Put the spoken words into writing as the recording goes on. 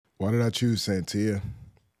Why did I choose Santia?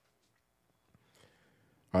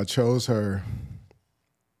 I chose her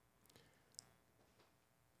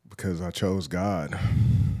because I chose God.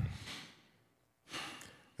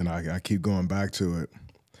 And I keep going back to it.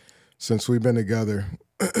 Since we've been together,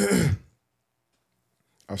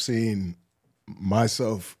 I've seen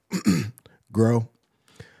myself grow.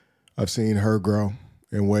 I've seen her grow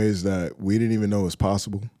in ways that we didn't even know was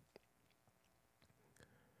possible.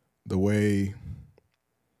 The way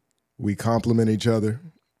we complement each other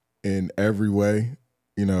in every way.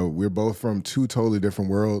 You know, we're both from two totally different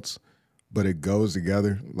worlds, but it goes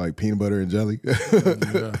together like peanut butter and jelly.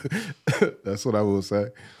 Yeah. That's what I will say.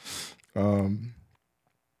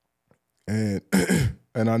 And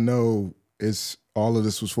I know it's all of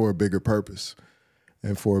this was for a bigger purpose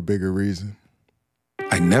and for a bigger reason.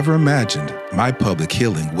 I never imagined my public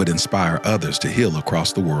healing would inspire others to heal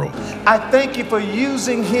across the world. I thank you for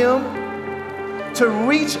using him to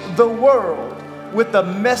reach the world with a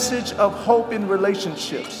message of hope in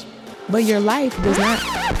relationships. But your life does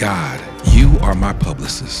not. God, you are my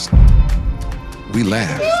publicist. We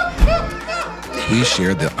laugh. We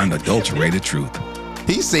share the unadulterated truth.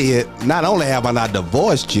 He said, not only have I not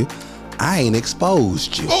divorced you, I ain't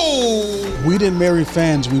exposed you. Oh! We didn't marry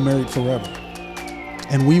fans, we married forever.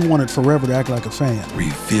 And we wanted forever to act like a fan.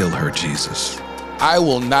 Reveal her, Jesus. I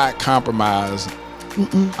will not compromise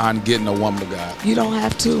on getting a woman of God. You don't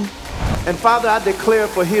have to. And Father, I declare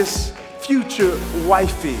for his future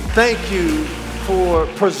wifey, thank you for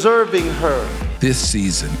preserving her. This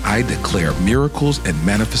season, I declare miracles and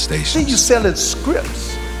manifestations. See you selling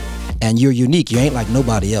scripts. And you're unique. You ain't like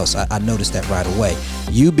nobody else. I noticed that right away.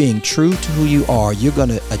 You being true to who you are, you're going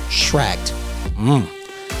to attract.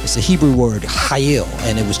 It's a Hebrew word, hayil,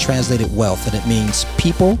 and it was translated wealth, and it means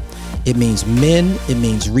people, it means men, it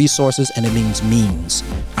means resources, and it means means.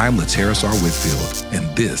 I'm Laterras R. Whitfield,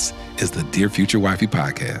 and this is the Dear Future Wifey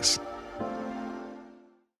Podcast.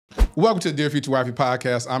 Welcome to the Dear Future Wifey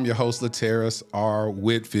Podcast. I'm your host, Laterras R.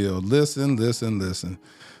 Whitfield. Listen. This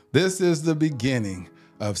is the beginning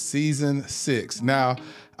of season 6. Now,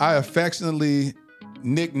 I affectionately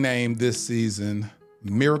nicknamed this season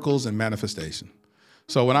Miracles and Manifestation.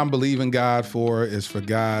 So what I'm believing God for is for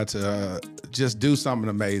God to just do something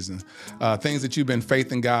amazing. Things that you've been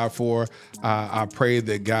faithing God for, I pray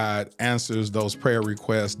that God answers those prayer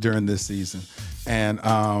requests during this season. And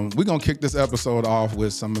we're going to kick this episode off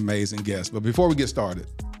with some amazing guests. But before we get started,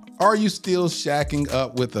 are you still shacking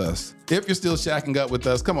up with us? If you're still shacking up with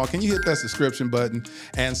us, come on, can you hit that subscription button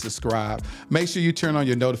and subscribe? Make sure you turn on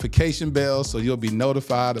your notification bell so you'll be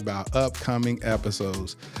notified about upcoming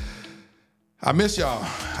episodes. I miss y'all.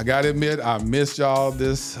 I gotta admit, I missed y'all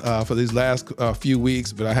this for these last few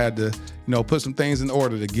weeks, but I had to, put some things in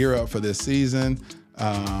order to gear up for this season,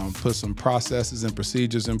 put some processes and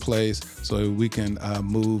procedures in place so we can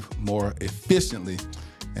move more efficiently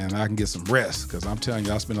and I can get some rest, because I'm telling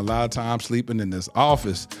you, I spend a lot of time sleeping in this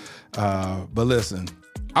office. But listen,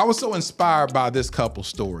 I was so inspired by this couple's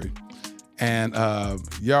story, and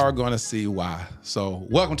y'all are gonna see why. So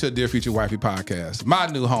welcome to the Dear Future Wifey Podcast. My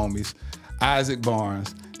new homies, Isaac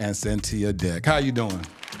Barnes and Santia Deck. How you doing?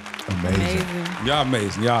 Amazing. Y'all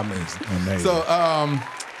amazing. Amazing. So,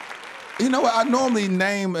 you know what? I normally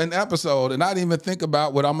name an episode, and I didn't even think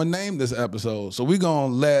about what I'm gonna name this episode. So we're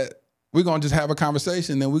gonna just have a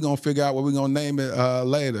conversation, then we're gonna figure out what we're gonna name it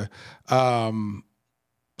later.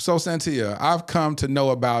 So Santia, I've come to know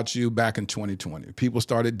about you back in 2020. People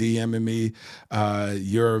started DMing me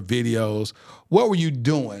your videos. What were you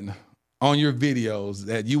doing on your videos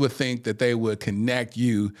that you would think that they would connect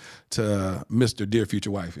you to Mr. Dear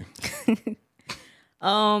Future Wifey?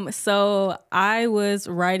 So I was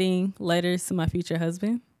writing letters to my future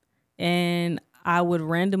husband, and I would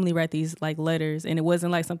randomly write these letters, and it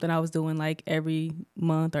wasn't like something I was doing every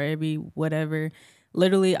month or every whatever.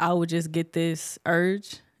 Literally, I would just get this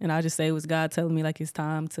urge, and I just say it was God telling me it's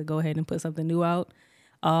time to go ahead and put something new out.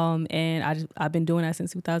 And I've been doing that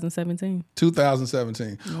since 2017.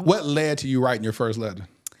 2017. Mm-hmm. What led to you writing your first letter?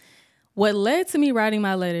 What led to me writing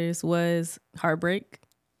my letters was heartbreak,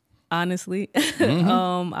 honestly.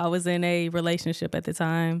 Mm-hmm. I was in a relationship at the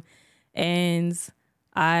time, and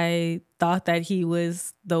I thought that he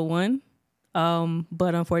was the one.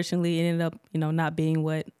 But unfortunately, it ended up, not being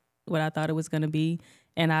what I thought it was going to be.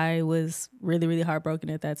 And I was really, really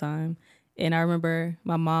heartbroken at that time. And I remember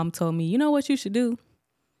my mom told me, you know what you should do?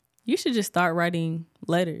 You should just start writing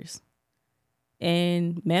letters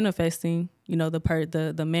and manifesting,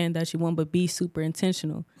 the man that you want, but be super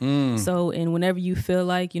intentional. So, and whenever you feel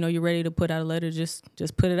like, you're ready to put out a letter, just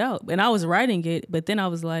put it out. And I was writing it, but then I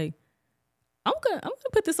was like, I'm gonna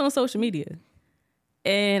put this on social media.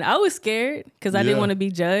 And I was scared because I Yeah. didn't want to be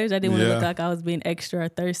judged. I didn't want to Yeah. look like I was being extra or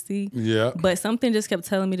thirsty. Yeah. But something just kept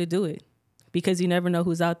telling me to do it because you never know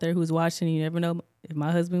who's out there, who's watching. You never know if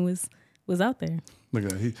my husband was out there. Look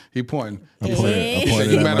at that. He pointing. I He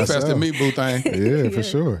pointed at manifested myself. me, boo thing. Yeah, for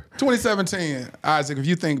sure. 2017, Isaac, if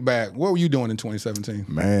you think back, what were you doing in 2017?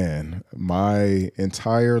 Man, my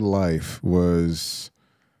entire life was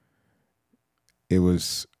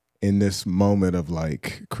in this moment of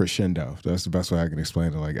like crescendo. That's the best way I can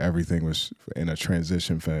explain it. Like everything was in a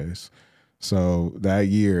transition phase. So that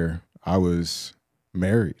year I was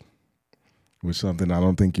married, which is something I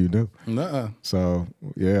don't think you do. Nuh-uh. So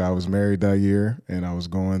yeah, I was married that year and I was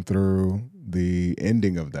going through the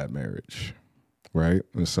ending of that marriage. Right.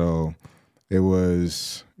 And so it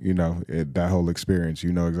was, that whole experience,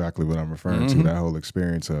 you know exactly what I'm referring to, that whole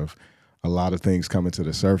experience of a lot of things coming to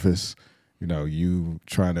the surface, you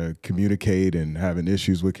trying to communicate and having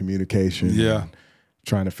issues with communication. Yeah. And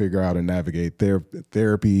trying to figure out and navigate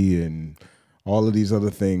therapy and all of these other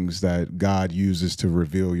things that God uses to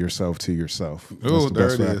reveal yourself to yourself. Ooh, That's the best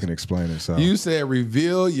there it way I is. can explain it. So You said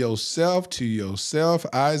reveal yourself to yourself.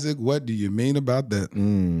 Isaac, what do you mean about that?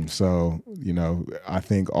 So, I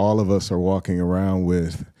think all of us are walking around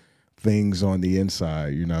with things on the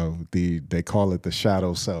inside, they call it the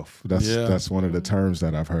shadow self. That's one of the terms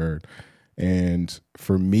that I've heard. And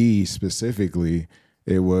for me specifically,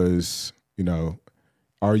 it was,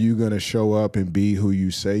 are you going to show up and be who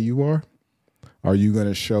you say you are? Are you going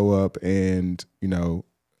to show up and,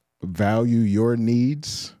 value your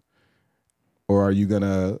needs? Or are you going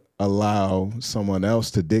to allow someone else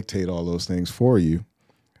to dictate all those things for you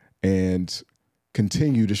and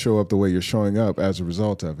continue to show up the way you're showing up as a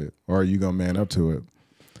result of it? Or are you going to man up to it?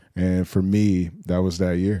 And for me, that was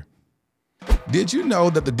that year. Did you know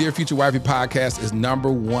that the Dear Future Wifey podcast is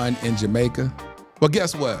 #1 in Jamaica? Well,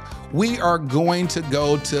 guess what? We are going to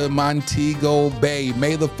go to Montego Bay,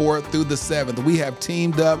 May the 4th through the 7th. We have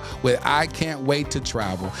teamed up with I Can't Wait to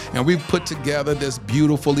Travel, and we've put together this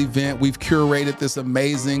beautiful event. We've curated this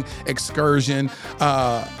amazing excursion.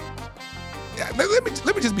 Let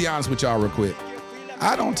me just be honest with y'all real quick.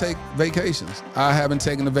 I don't take vacations. I haven't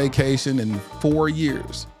taken a vacation in 4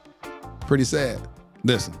 years. Pretty sad.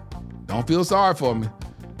 Listen, don't feel sorry for me.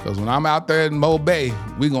 Because when I'm out there in Mo Bay,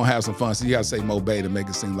 we're going to have some fun. So you got to say Mo Bay to make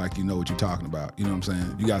it seem like you know what you're talking about. You know what I'm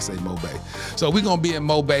saying? You got to say Mo Bay. So we're going to be in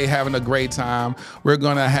Mo Bay having a great time. We're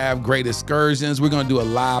going to have great excursions. We're going to do a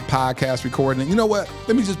live podcast recording. You know what?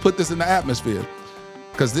 Let me just put this in the atmosphere.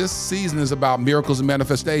 Because this season is about miracles and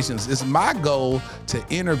manifestations. It's my goal to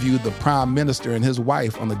interview the Prime Minister and his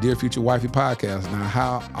wife on the Dear Future Wifey podcast. Now,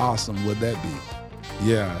 how awesome would that be?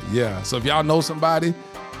 Yeah. So if y'all know somebody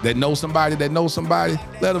that knows somebody that knows somebody,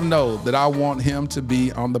 let them know that I want him to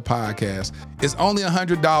be on the podcast. It's only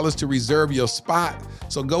 $100 to reserve your spot.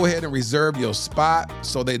 So go ahead and reserve your spot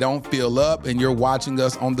so they don't fill up and you're watching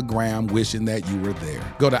us on the gram wishing that you were there.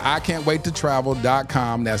 Go to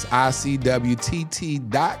ICan'tWaitToTravel.com. That's ICWTT.com.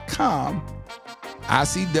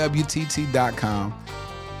 ICWTT.com.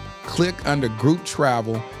 Click under Group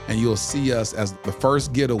Travel and you'll see us as the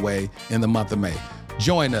first getaway in the month of May.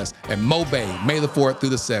 Join us at Mo Bay, May the 4th through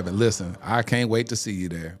the 7th. Listen, I can't wait to see you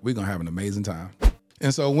there. We're going to have an amazing time.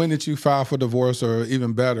 And so when did you file for divorce, or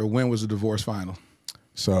even better, when was the divorce final?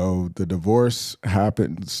 So the divorce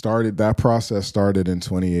that process started in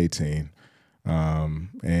 2018.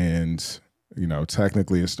 And,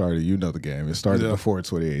 technically it started, the game. It started before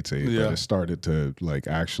 2018, but it started to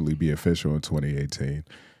actually be official in 2018.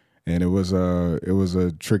 And it was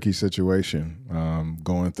a tricky situation,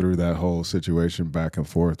 going through that whole situation back and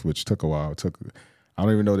forth, which took a while. I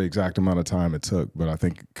don't even know the exact amount of time it took, but I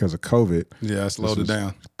think because of COVID. Yeah, it slowed it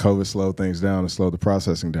down. COVID slowed things down and slowed the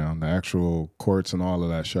processing down. The actual courts and all of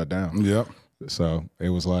that shut down. Yep. So it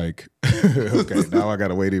was like, okay, now I got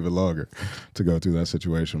to wait even longer to go through that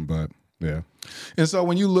situation. But yeah. And so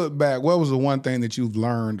when you look back, what was the one thing that you've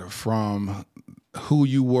learned from who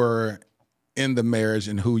you were in the marriage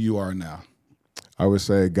and who you are now? I would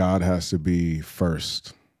say God has to be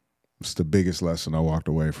first. It's the biggest lesson I walked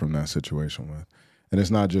away from that situation with. And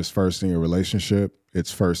it's not just first in your relationship,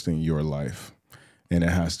 it's first in your life. And it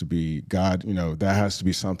has to be God, that has to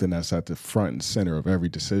be something that's at the front and center of every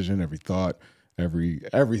decision, every thought,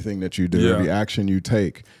 everything that you do, every action you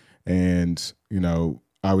take. And,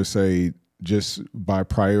 I would say just by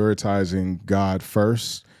prioritizing God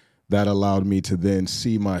first, that allowed me to then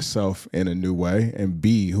see myself in a new way and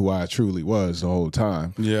be who I truly was the whole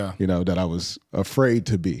time. Yeah. That I was afraid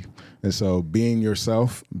to be. And so being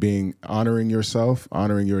yourself, honoring yourself,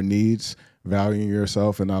 honoring your needs, valuing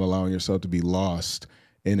yourself, and not allowing yourself to be lost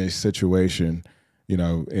in a situation,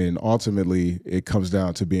 and ultimately it comes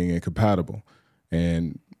down to being incompatible.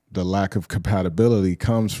 And the lack of compatibility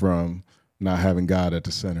comes from not having God at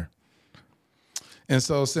the center. And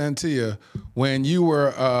so, Santia, when you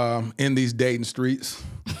were in these dating streets,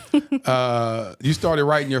 you started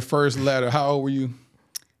writing your first letter. How old were you?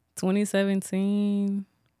 2017.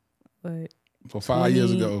 What? For 5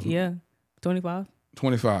 years ago. Yeah. 25.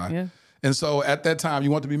 25. Yeah. And so at that time,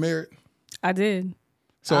 you wanted to be married? I did.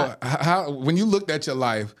 So how when you looked at your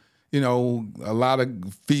life, a lot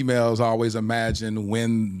of females always imagine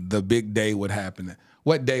when the big day would happen.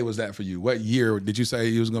 What day was that for you? What year did you say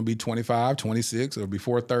you was going to be 25, 26, or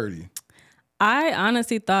before 30? I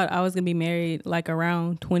honestly thought I was going to be married like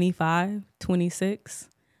around 25, 26.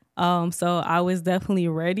 So I was definitely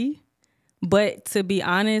ready. But to be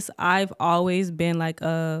honest, I've always been like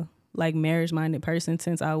a marriage-minded person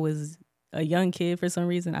since I was a young kid. For some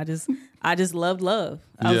reason, I just loved love.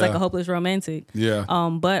 I was like a hopeless romantic. Yeah.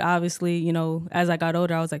 But obviously, as I got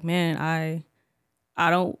older, I was like, man, I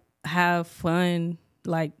don't have fun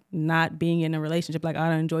like not being in a relationship. Like I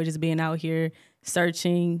don't enjoy just being out here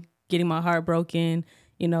searching, getting my heart broken.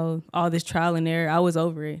 All this trial and error. I was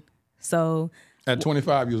over it. So at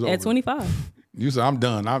 25, you was over. At 25. You said, I'm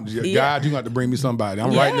done. God, you got to bring me somebody.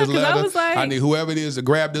 I'm writing this 'cause letter. I was like- I need whoever it is to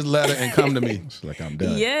grab this letter and come to me. It's like I'm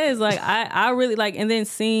done. Yes, like I really like, and then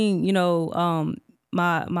seeing,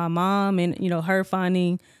 my mom and, her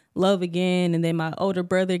finding love again. And then my older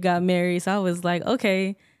brother got married. So I was like,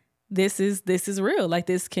 okay, this is real. Like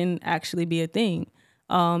this can actually be a thing.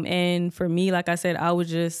 And for me, like I said, I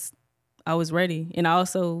was ready. And I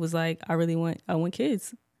also was like, I want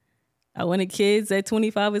kids. I wanted kids at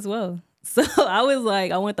 25 as well. So I was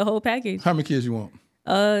like, I want the whole package. How many kids you want?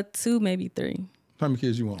 2, maybe 3. How many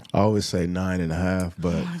kids you want? I always say 9.5,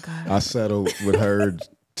 but I settled with her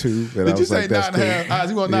 2. And Did I you was say like, that's 9.5? cool.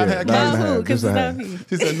 You want 9.5 kids? Because it's not half. me.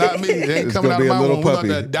 She said, not me. It ain't It's coming gonna out be of a my little womb. We're puppy.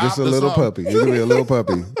 gonna adopt Just a or little something. puppy. It's gonna be a little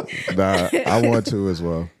puppy. Nah, I want to as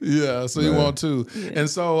well. Yeah, so you want to. And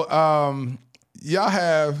so y'all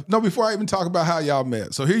have, before I even talk about how y'all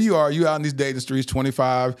met. So here you are, you out in these dating streets,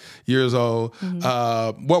 25 years old.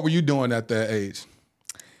 What were you doing at that age?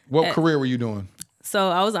 What career were you doing? So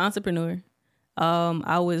I was an entrepreneur.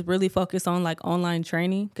 I was really focused on like online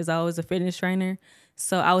training because I was a fitness trainer.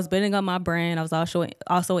 So I was building up my brand. I was also an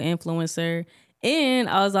influencer, and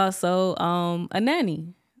I was also a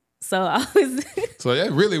nanny. So I was. So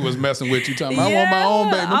that really was messing with you. Talking, I want my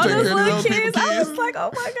own baby. I'm taking care of those people's I kids. was like,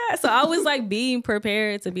 oh my God. So I was like being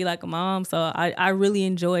prepared to be like a mom. So I really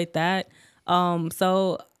enjoyed that.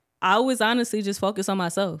 So I was honestly just focused on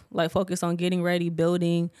myself, like focused on getting ready,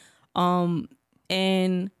 building.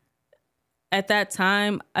 And at that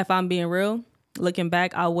time, if I'm being real, looking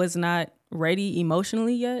back, I was not ready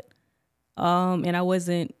emotionally yet. And I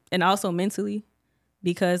wasn't, and also mentally,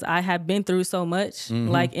 because I had been through so much,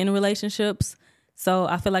 like in relationships. So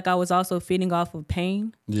I feel like I was also feeding off of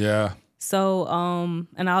pain. Yeah. So,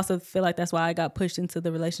 and I also feel like that's why I got pushed into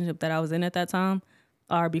the relationship that I was in at that time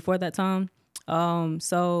or before that time.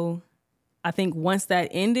 So I think once that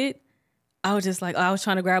ended, I was just like, I was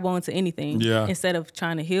trying to grab on to anything instead of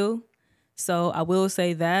trying to heal. So I will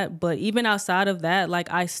say that. But even outside of that,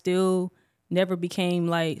 like I still never became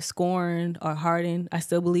like scorned or hardened. I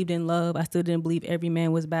still believed in love. I still didn't believe every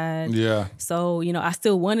man was bad. Yeah. So, I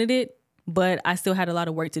still wanted it, but I still had a lot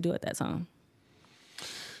of work to do at that time.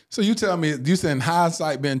 So you tell me, you said in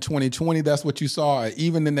hindsight being 2020, that's what you saw.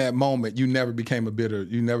 Even in that moment, you never became a bitter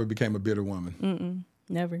woman.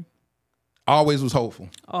 Never. Always was hopeful.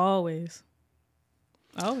 Always.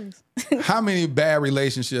 How many bad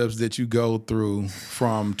relationships did you go through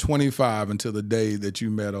from 25 until the day that you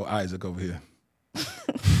met Isaac over here?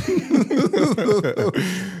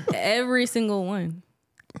 Every single one.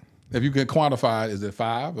 If you can quantify it, is it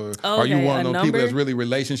 5? Or are you one of those people that's really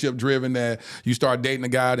relationship driven that you start dating a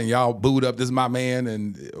guy and y'all booed up, this is my man,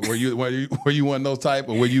 and were you one of those type,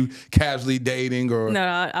 or were you casually dating? Or No,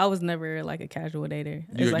 I was never like a casual dater.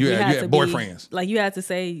 It's You like had boyfriends. Like you had to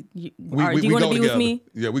say, do you we want to go be together. with me?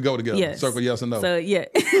 Yeah, we go together. Yes. Circle yes or no. So yeah,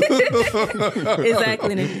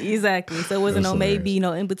 exactly. So it wasn't no maybe,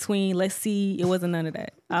 no in between. Let's see. It wasn't none of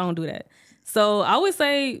that. I don't do that. So I would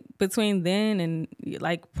say between then and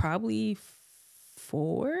like probably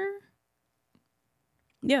 4.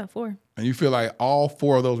 Yeah, 4. And you feel like all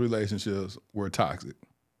 4 of those relationships were toxic?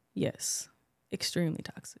 Yes, extremely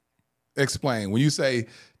toxic. Explain. When you say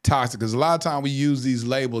toxic, because a lot of time we use these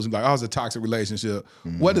labels like, oh, it's a toxic relationship.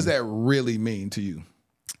 What does that really mean to you?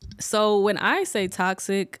 So when I say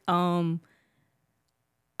toxic, I've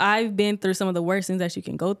been through some of the worst things that you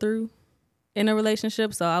can go through in a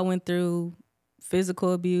relationship. So I went through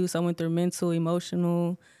physical abuse. I went through mental,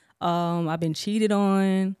 emotional. I've been cheated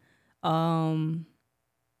on.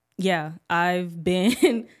 Yeah, I've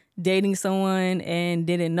been dating someone and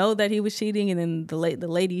didn't know that he was cheating, and then the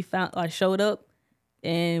lady showed up,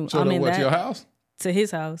 and Showed I'm up in to your house? To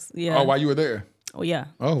his house. Yeah. Oh, while you were there? Oh yeah.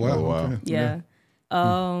 Oh wow. Okay. Yeah.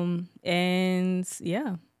 And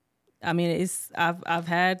yeah, I mean, I've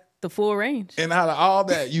had the full range. And out of all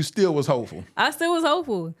that, you still was hopeful. I still was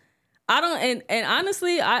hopeful. I don't, and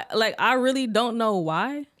honestly, I really don't know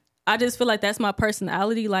why. I just feel like that's my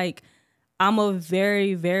personality. Like, I'm a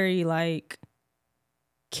very, very like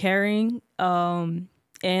caring. And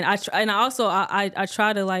I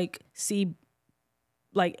try to like see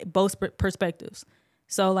like both perspectives.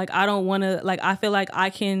 So like, I don't want to, like, I feel like I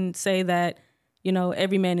can say that, you know,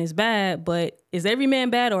 every man is bad, but is every man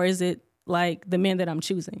bad, or is it like the men that I'm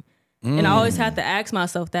choosing? And I always have to ask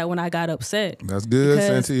myself that when I got upset. That's good,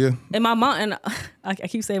 Because- Cynthia. And my mom, and I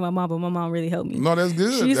keep saying my mom, but my mom really helped me. No, that's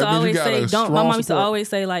good. She used to That means you always got say, a don't, my strong mom used to support. always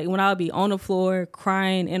say, like, when I would be on the floor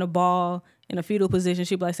crying in a ball, in a fetal position,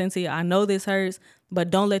 she'd be like, Cynthia, I know this hurts, but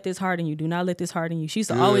don't let this harden you. Do not let this harden you. She used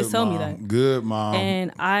to always Good tell me mom. that. Good mom.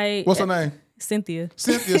 And What's her name? Cynthia.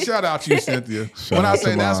 Cynthia, shout out to you, Cynthia. Shout When I out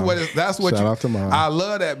say to that's Mom. what Shout out to Mom. I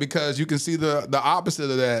love that because you can see the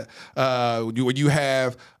opposite of that. When you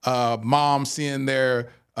have moms seeing their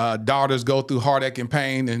daughters go through heartache and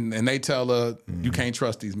pain, and they tell her you can't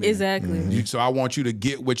trust these men. Exactly. So I want you to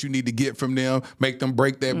get what you need to get from them. Make them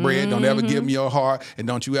break that bread. Don't ever give them your heart, and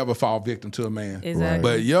don't you ever fall victim to a man. Exactly.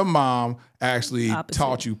 But your mom actually Opposite.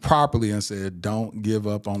 taught you properly and said, "Don't give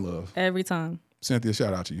up on love." Every time. Cynthia,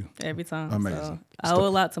 shout out to you. Every time. Amazing. So I owe a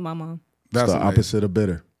lot to my mom. That's the amazing. opposite of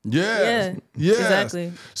bitter. Yes. Yeah, Yes.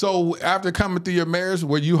 exactly. So after coming through your marriage,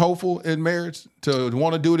 were you hopeful in marriage to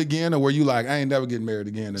want to do it again, or were you like, I ain't never getting married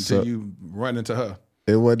again until So- you run into her?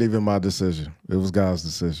 It wasn't even my decision. It was God's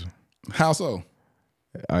decision. How so?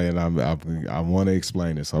 I want to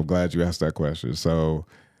explain this. I'm glad you asked that question. So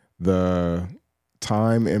the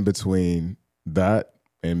time in between that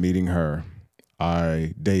and meeting her,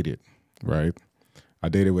 I dated, right? I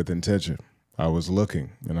dated with intention. I was looking,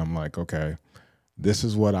 and I'm like, okay, this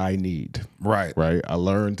is what I need. Right. Right. I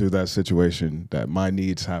learned through that situation that my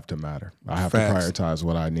needs have to matter. I have Facts. to prioritize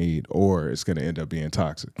what I need, or it's going to end up being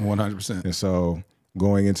toxic. 100%. And so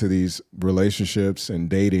going into these relationships and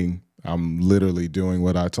dating, I'm literally doing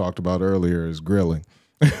what I talked about earlier is grilling.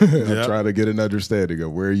 I'm trying to get an understanding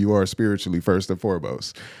of where you are spiritually first and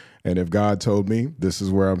foremost. And if God told me this is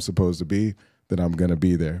where I'm supposed to be, then I'm going to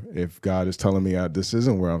be there. If God is telling me this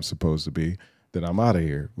isn't where I'm supposed to be, then I'm out of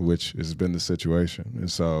here, which has been the situation. And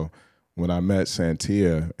so when I met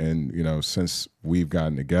Santia, and, you know, since we've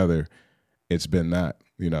gotten together, it's been that.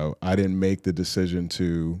 You know, I didn't make the decision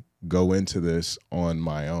to go into this on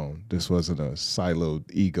my own. This wasn't a siloed,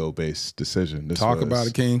 ego-based decision. This Talk was about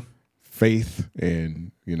it, King. faith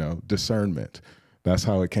and, you know, discernment. That's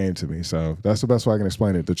how it came to me. So that's the best way I can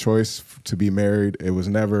explain it. The choice to be married, it was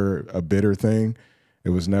never a bitter thing. It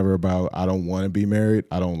was never about, I don't want to be married.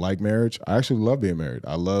 I don't like marriage. I actually love being married.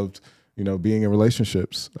 I loved, you know, being in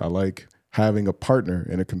relationships. I like having a partner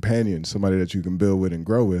and a companion, somebody that you can build with and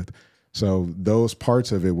grow with. So those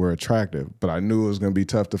parts of it were attractive, but I knew it was going to be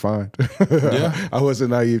tough to find. Yeah. I wasn't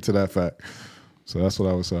naive to that fact. So that's what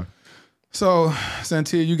I would say. So,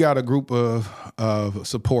 Santia, you got a group of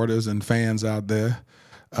supporters and fans out there.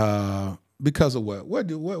 Because of what? What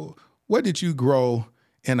did you grow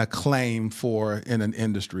and acclaim for in an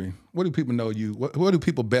industry? What do people know you? What do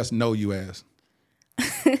people best know you as?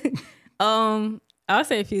 I'll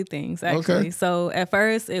say a few things actually. Okay. So at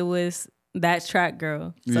first it was that track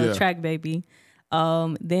girl, so Yeah. track baby.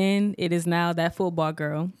 Then it is now that football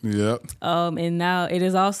girl. Yep. And now it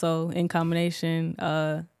is also in combination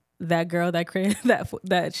that girl that created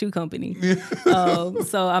that shoe company.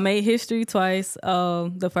 So I made history twice.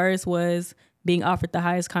 The first was being offered the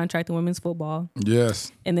highest contract in women's football.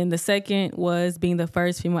 Yes. And then the second was being the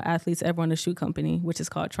first female athletes ever on a shoe company, which is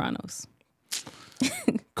called Tronos.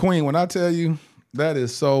 Queen, when I tell you, that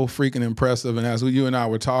is so freaking impressive. And as you and I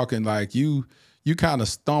were talking, like you kind of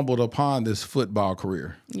stumbled upon this football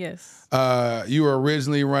career. Yes. You were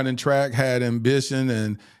originally running track, had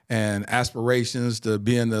ambition and aspirations to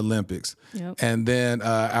be in the Olympics. Yep. And then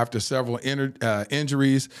after several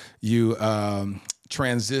injuries, you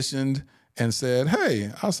transitioned and said, hey,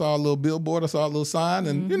 I saw a little billboard, I saw a little sign,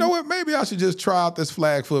 and you know what, maybe I should just try out this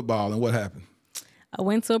flag football. And what happened? I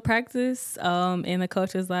went to a practice, and the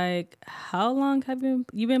coach was like, "How long have you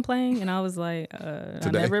been playing?" And I was like, "I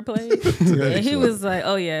never played." And he was like,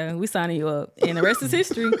 "Oh yeah, we signing you up," and the rest is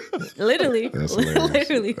history. Literally, That's hilarious.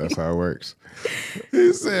 literally. That's how it works.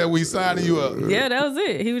 He said, "We signing you up." Yeah, that was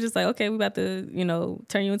it. He was just like, "Okay, we about to,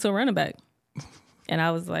 turn you into a running back," and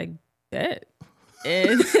I was like, "Bet."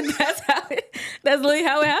 And that's literally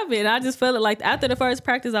how it happened. I just felt it like after the first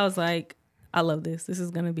practice, I was like, "I love this. This is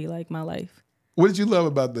gonna be like my life." What did you love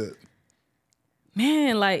about that?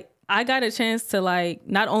 Man, like I got a chance to like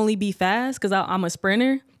not only be fast because I'm a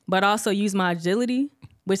sprinter, but also use my agility,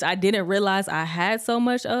 which I didn't realize I had so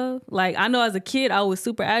much of. Like I know as a kid I was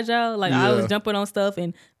super agile. Like I was jumping on stuff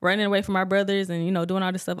and running away from my brothers and doing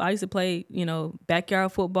all this stuff. I used to play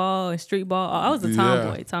backyard football and street ball. I was a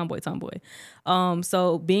tomboy.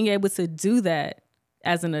 So being able to do that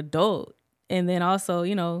as an adult and then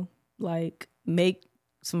also like make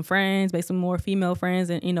some friends, make some more female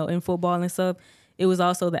friends, and in football and stuff. It was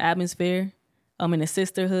also the atmosphere, and the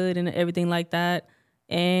sisterhood and everything like that.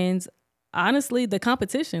 And honestly, the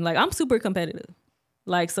competition. Like I'm super competitive.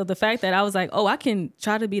 Like so, the fact that I was like, oh, I can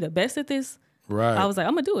try to be the best at this. Right. I was like,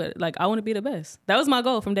 I'm gonna do it. Like I want to be the best. That was my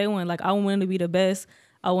goal from day one. Like I want to be the best.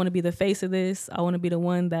 I want to be the face of this. I want to be the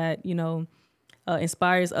one that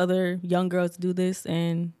inspires other young girls to do this.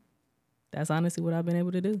 And that's honestly what I've been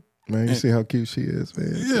able to do. Man, you see how cute she is,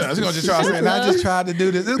 man. Yeah, I was gonna just try saying, I just tried to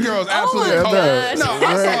do this. This girl's absolutely cold. gosh. No,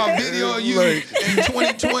 I saw a video of you in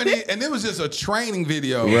 2020, and it was just a training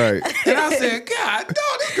video. Right. And I said, God,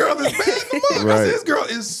 no, this girl is bad as fuck. I Right. said, this girl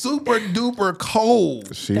is super duper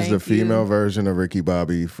cold. She's Thank the female you. version of Ricky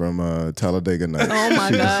Bobby from Talladega Nights. Oh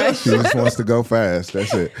my gosh. She just wants to go fast.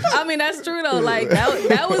 That's it. I mean, that's true though. Like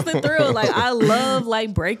that was the thrill. Like I love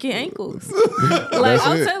like breaking ankles. Like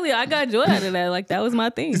I'll it. tell you, I got joy out of that. Like that was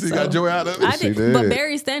my thing. You got joy out of it? I did. did. But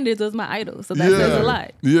Barry Sanders was my idol, so that says a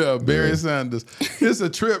lot. Yeah, Barry Sanders. It's a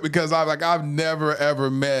trip because I've never ever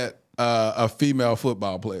met a female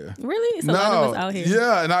football player. Really? It's a lot of us out here.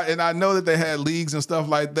 Yeah, and I know that they had leagues and stuff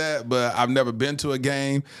like that, but I've never been to a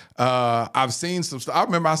game. I've seen some stuff. I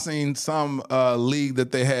remember I seen some league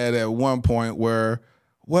that they had at one point where.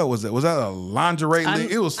 What was it? Was that a lingerie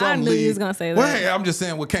league? It was some I knew league. you was gonna say that. Well, hey, I'm just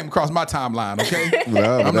saying what came across my timeline, okay?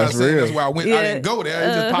 No, I'm not that's saying real. that's where I went. I didn't go there.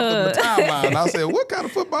 It just popped up in the timeline. I said, what kind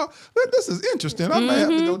of football? This is interesting. I may have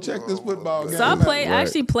to go check this football game So I out. I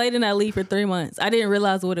actually played in that league for 3 months. I didn't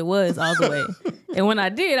realize what it was all the way. And when I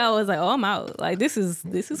did, I was like, oh, I'm out. Like this is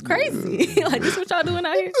crazy. Like this what y'all doing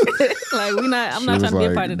out here? Like I'm not trying to be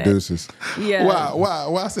a part of that. Deuces. Yeah.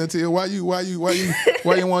 Why I said to you, why you want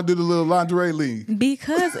to do the little lingerie league?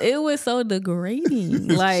 Because it was so degrading.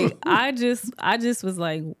 Like I just was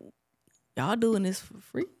like, y'all doing this for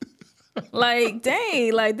free? Like,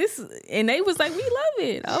 dang, like this, and they was like, we love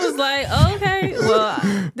it. I was like, okay, well,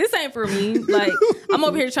 this ain't for me. Like, I'm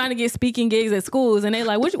over here trying to get speaking gigs at schools, and they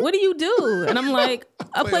like, what do you do? And I'm like,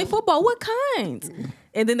 I play football. What kind?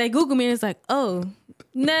 And then they Google me, and it's like, oh,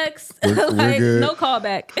 next, We're like good. no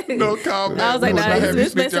callback. No callback. I was like, We will nah, not have you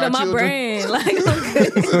this speak to messing our up my children. brain. Like,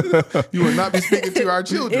 I'm good. You will not be speaking to our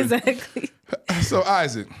children. Exactly. So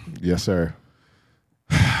Isaac, Yes, sir.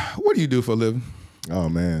 what do you do for a living? Oh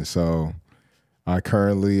man, so I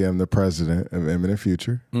currently am the president of Imminent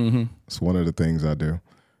Future. Mm-hmm. It's one of the things I do.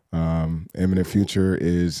 Imminent Future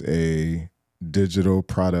is a digital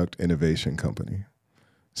product innovation company.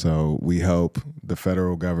 So we help the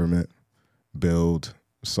federal government build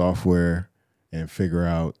software and figure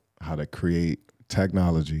out how to create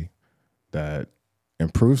technology that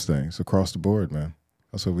improves things across the board, man.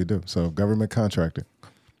 That's what we do. So government contracting.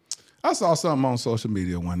 I saw something on social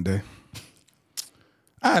media one day.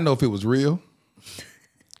 I didn't know if it was real.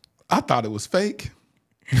 I thought it was fake.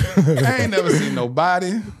 I ain't never seen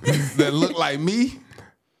nobody that looked like me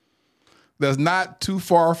that's not too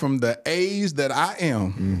far from the age that I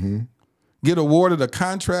am get awarded a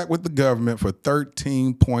contract with the government for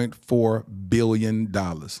 $13.4 billion.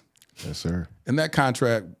 Yes, sir. And that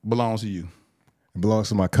contract belongs to you. It belongs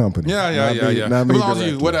to my company. Yeah. Not It me belongs to you,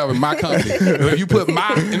 directly. whatever, my company. If you put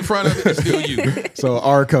my in front of it, it's still you. So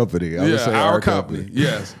our company. I would say Our company.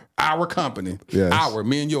 Yes. Our company. Yes. Our,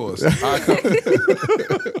 me and yours. Our company.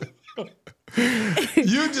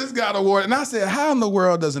 You just got awarded. And I said, how in the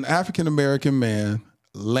world does an African-American man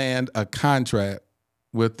land a contract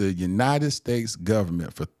with the United States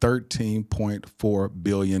government for $13.4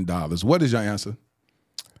 billion? What is your answer?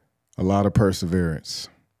 A lot of perseverance.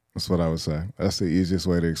 That's what I would say. That's the easiest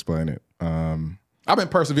way to explain it. I I've been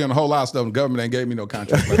persevering a whole lot of stuff, and the government ain't gave me no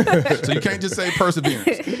contract. Like that. So you can't just say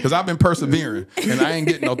perseverance, because I've been persevering, and I ain't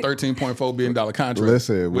getting no $13.4 billion contract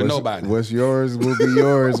Listen, with nobody. What's yours will be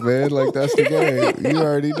yours, man. Like, that's the game. You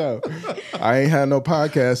already know. I ain't had no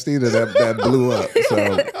podcast either that blew up.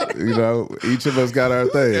 So, you know, each of us got our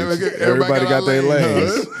things. Everybody got their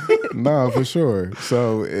lanes. No, for sure.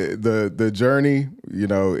 So the journey, you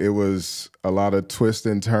know, it was a lot of twists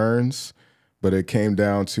and turns, but it came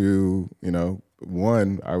down to, you know,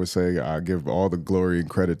 one, I would say I give all the glory and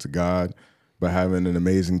credit to God, but having an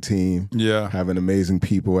amazing team, having amazing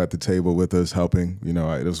people at the table with us helping. You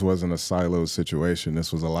know, this wasn't a siloed situation.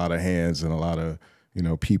 This was a lot of hands and a lot of, you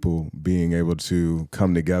know, people being able to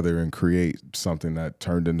come together and create something that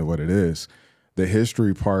turned into what it is. The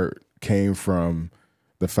history part came from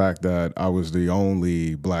the fact that I was the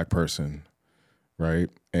only Black person, right?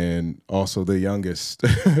 And also the youngest.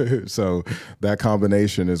 So that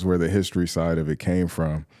combination is where the history side of it came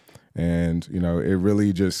from. And, you know, it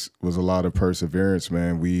really just was a lot of perseverance,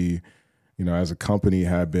 man. We, you know, as a company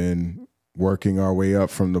have been working our way up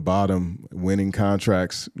from the bottom, winning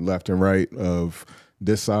contracts left and right of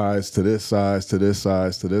this size to this size to this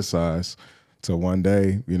size to this size. So one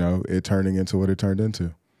day, you know, it turning into what it turned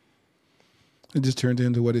into. It just turned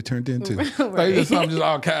into what it turned into. Right. Like it's something just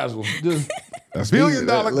all casual. Just That's billion me.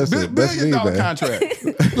 dollar Listen, that's billion me, dollar man. contract.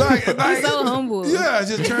 like He's so humble. Yeah, it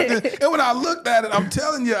just turned in. And when I looked at it, I'm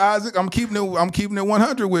telling you, Isaac, I'm keeping it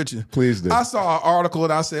 100 with you. Please do. I saw an article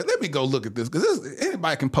and I said, let me go look at this, because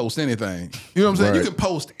anybody can post anything. You know what I'm saying? Right. You can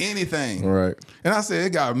post anything. Right. And I said,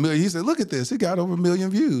 it got 1 million. He said, look at this. It got over 1 million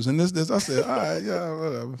views. And this. I said, all right, yeah,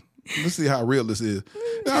 whatever. Let's see how real this is.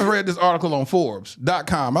 Then I read this article on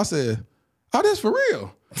Forbes.com. I said, oh, this for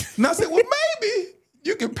real. And I said, well, maybe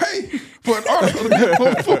you can pay for an article to be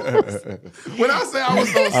on Forbes. When I say I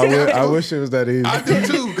was so skeptical, I wish it was that easy. I do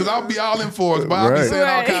too, because I'll be all in Forbes, but I'll be Right. saying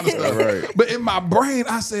all kind of stuff. Right. But in my brain,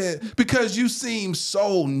 I said, because you seem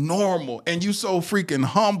so normal and you so freaking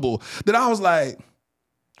humble, that I was like,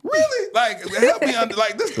 really? Like, help me under,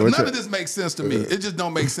 like this. None of this makes sense to me. It just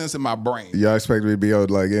don't make sense in my brain. Y'all expect me to be on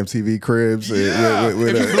like MTV Cribs? Yeah.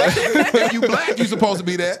 With If you black, you supposed to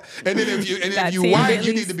be that. And then if you white,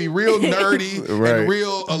 you need to be real nerdy Right. and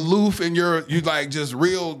real aloof, and you like just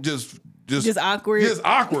real just awkward. Just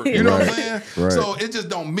awkward. You know what I'm Right. saying? Right. So it just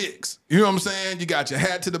don't mix. You know what I'm saying? You got your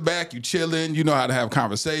hat to the back, you chilling, you know how to have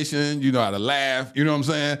conversation, you know how to laugh, you know what I'm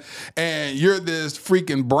saying? And you're this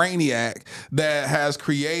freaking brainiac that has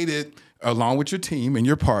created, along with your team and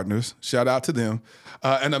your partners, shout out to them,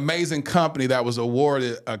 an amazing company that was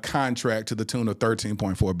awarded a contract to the tune of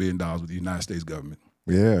 $13.4 billion with the United States government.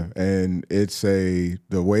 Yeah, and it's the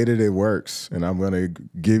way that it works, and I'm going to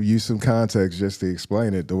give you some context just to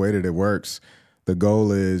explain it. The way that it works, the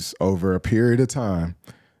goal is over a period of time,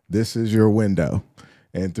 this is your window.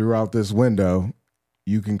 And throughout this window,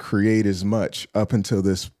 you can create as much up until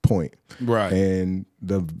this point. Right. And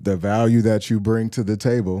the value that you bring to the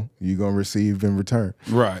table, you're going to receive in return.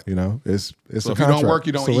 Right. You know, it's So a if you don't contract. work,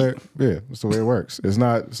 you don't It's the way- eat. Yeah, it's the way it works. It's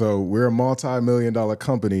not, so we're a multi-million-dollar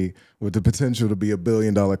company with the potential to be $1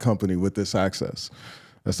 billion company with this access.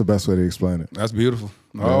 That's the best way to explain it. That's beautiful.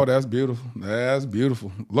 Oh, that's beautiful. That's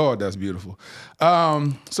beautiful. Lord, that's beautiful.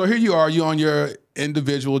 So here you are. You on your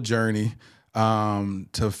individual journey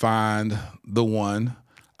to find the one.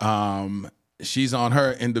 She's on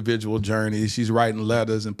her individual journey. She's writing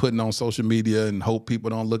letters and putting on social media and hope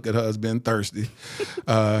people don't look at her as being thirsty,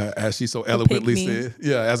 as she so eloquently said.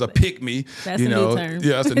 Yeah, as a pick me. That's you a know, new term.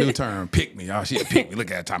 Yeah, that's a new term. Pick me. Oh, she a pick me.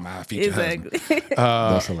 Look at that time I feature Exactly. husband.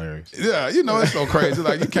 That's hilarious. Yeah, you know it's so crazy.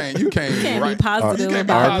 Like you can't Can't write. be positive You can't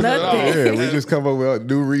be about positive at all. nothing. Yeah, we just come up with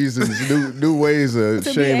new reasons, new ways of To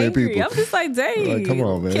be shaming angry. people. I'm just like, dang. Like, come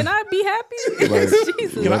on, man. Can I be happy? Like,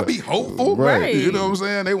 Jesus. Can I be hopeful? Right. You know what I'm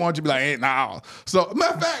saying? They want you to be like, hey, nah. So,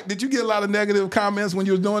 matter of fact, did you get a lot of negative comments when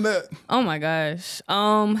you was doing that? Oh my gosh.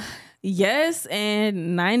 Yes,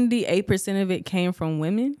 and 98% of it came from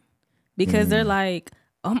women because they're like,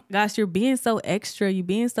 oh my gosh, you're being so extra. You're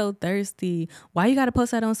being so thirsty. Why you got to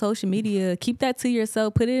post that on social media? Keep that to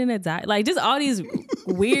yourself. Put it in a diet. Like just all these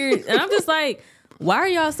weird. And I'm just like, why are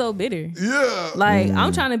y'all so bitter? Yeah. Like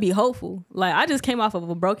I'm trying to be hopeful. Like I just came off of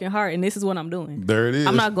a broken heart and this is what I'm doing. There it is.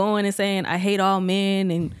 I'm not going and saying I hate all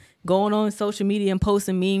men and going on social media and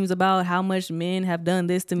posting memes about how much men have done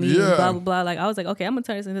this to me Yeah. and blah, blah, blah. Like I was like, okay, I'm gonna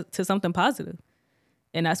turn this into something positive.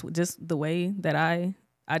 And that's just the way that I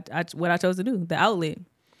what I chose to do, the outlet.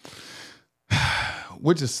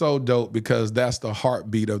 which is so dope because that's the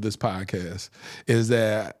heartbeat of this podcast, is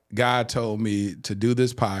that God told me to do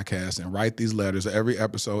this podcast and write these letters. Every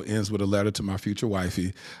episode ends with a letter to my future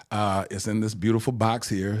wifey. It's in this beautiful box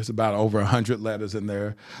here. It's about over 100 letters in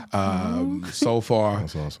there so far.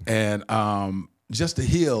 That's awesome. And just to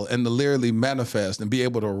heal and to literally manifest and be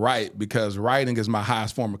able to write, because writing is my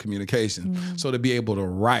highest form of communication. So to be able to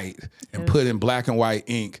write and put in black and white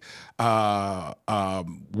ink what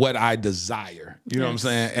I desire, you know what I'm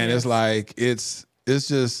saying? And it's like, it's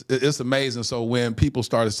amazing. So when people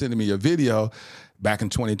started sending me a video back in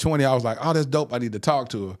 2020, I was like, oh, that's dope. I need to talk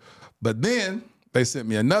to her. But then they sent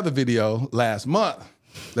me another video last month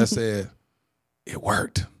that said, it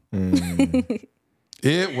worked.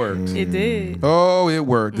 It worked. It did. Oh, it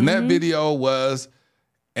worked. And that video was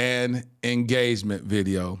an engagement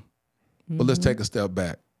video. But let's take a step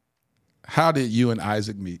back. How did you and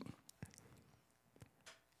Isaac meet?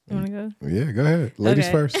 You want to go? Yeah, go ahead. Ladies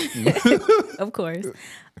Okay. first. Of course.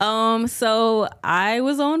 So I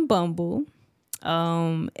was on Bumble,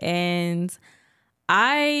 and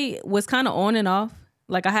I was kind of on and off.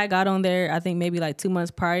 Like I had got on there, I think maybe like 2 months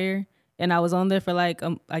prior, and I was on there for like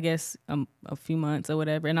I guess a few months or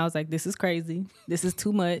whatever. And I was like, this is crazy. This is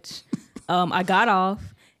too much. I got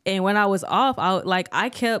off, and when I was off, I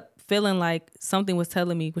kept feeling like something was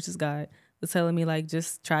telling me, which is God, was telling me like,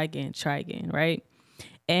 just try again, right?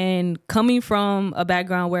 And coming from a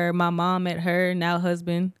background where my mom met her now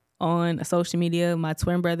husband on social media, my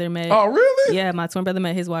twin brother met. Oh, really? Yeah, my twin brother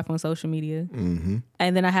met his wife on social media. And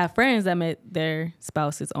then I have friends that met their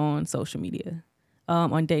spouses on social media,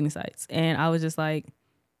 on dating sites. And I was just like,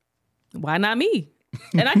 why not me?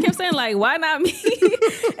 And I kept saying like, why not me?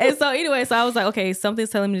 And so anyway, so I was like, okay, something's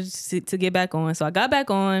telling me to get back on. So I got back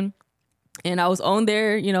on. And I was on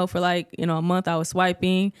there, for like, a month. I was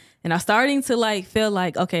swiping, and I was starting to like feel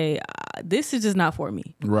like, okay, this is just not for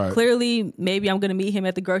me. Right. Clearly, maybe I'm gonna meet him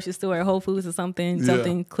at the grocery store or Whole Foods or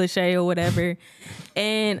something cliche or whatever.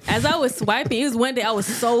 And as I was swiping, it was one day I was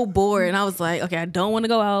so bored, and I was like, okay, I don't want to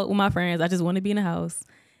go out with my friends. I just want to be in the house.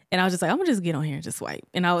 And I was just like, I'm gonna just get on here and just swipe.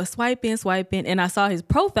 And I was swiping, and I saw his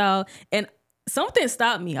profile, and something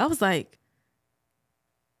stopped me. I was like,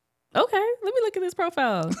 okay, let me look at this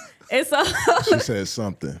profile. And so She said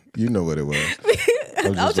something. You know what it was.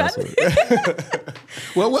 I'm trying to.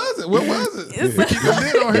 What was it? We keep your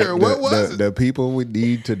lid on here. What was it? The people we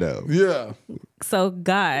need to know. Yeah. So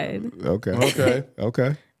God Okay.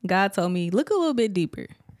 told me, look a little bit deeper.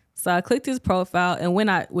 So I clicked his profile, and when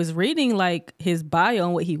I was reading like his bio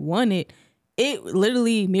and what he wanted, it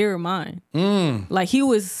literally mirrored mine. Like he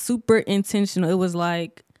was super intentional. It was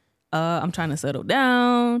like, I'm trying to settle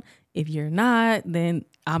down. If you're not, then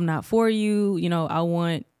I'm not for you. I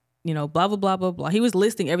want, blah, blah, blah, blah, blah. He was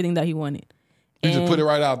listing everything that he wanted. He just put it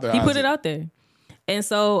right out there. He put Isaac. it out there. And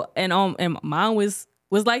so, and mine was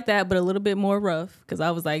like that, but a little bit more rough, because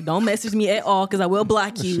I was like, don't message me at all, because I will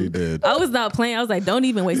block you. She did. I was not playing. I was like, don't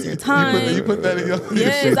even waste your time. You put that in your...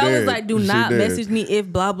 Yes, I was did. like, do She not did. message me if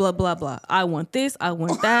blah, blah, blah, blah. I want this. I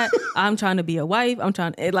want that. I'm trying to be a wife.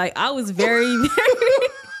 I was very, very...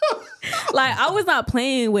 Like, I was not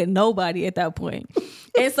playing with nobody at that point.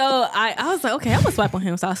 And so I was like, okay, I'm gonna swipe on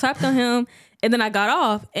him. So I swiped on him, and then I got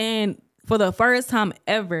off. And for the first time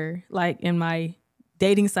ever, like in my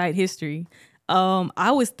dating site history,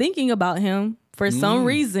 I was thinking about him for some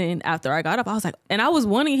reason after I got off. I was like, and I was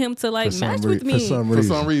wanting him to like match with me. For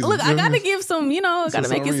some reason. Look, I gotta give some, gotta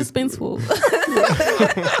make it suspenseful.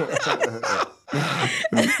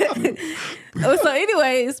 So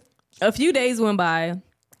anyways, a few days went by,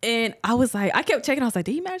 and I was like, I kept checking. I was like,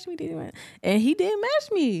 did he match me? And he did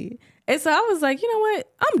match me. And so I was like, you know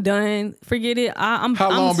what? I'm done. Forget it. How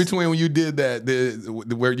long between when you did that,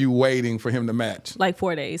 were you waiting for him to match? Like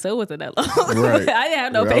 4 days. So it wasn't that long. Right. I didn't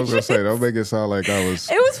have no I was patience. gonna say, don't make it sound like I was.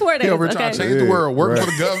 It was 4 days. He over trying to change the world, working for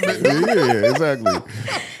the government. Yeah, exactly.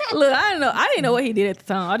 Look, I don't know. I didn't know what he did at the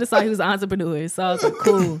time. I just thought he was an entrepreneur. So I was like,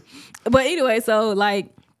 cool. But anyway, so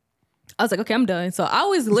like, I was like, okay, I'm done. So I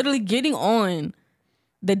was literally getting on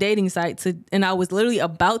the dating site and I was literally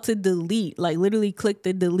about to delete, like literally click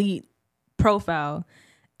the delete profile,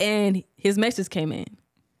 and his message came in.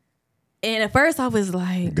 And at first I was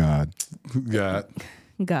like, God. Y'all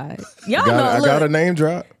know. I Look, got a name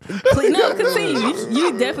drop. please, no, continue.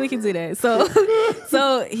 You definitely can do that.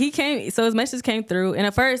 So he came. So his message came through, and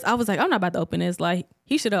at first I was like, I'm not about to open this. Like,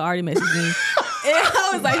 he should have already messaged me. I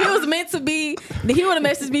was like, he was meant to be. He would have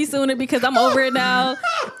messaged me sooner because I'm over it now.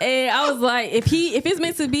 And I was like, if it's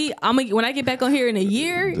meant to be, when I get back on here in a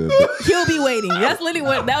year, he'll be waiting. That's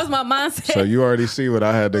literally that was my mindset. So you already see what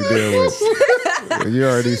I had to deal with. You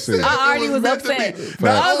already see. I already was upset.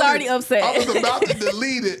 I was already upset. I was about to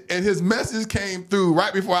delete it, and his message came through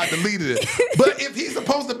right before I deleted it. But if he's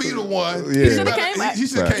supposed to be the one, he should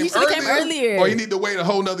have came earlier. Or you need to wait a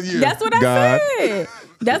whole nother year. That's what I said.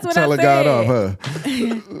 That's what I said. Telling God off,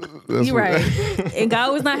 huh? You're right. And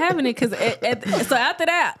God was not having it because so after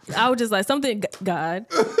that, I was just like, something God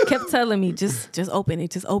kept telling me, just open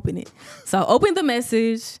it, just open it. So I opened the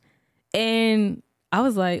message and I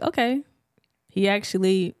was like, okay. He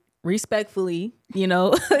actually respectfully,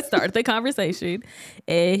 started the conversation.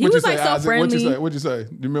 And he was like so friendly. What'd you say?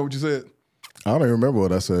 Do you remember what you said? I don't even remember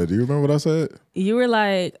what I said. Do you remember what I said? You were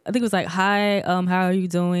like, I think it was like, hi, how are you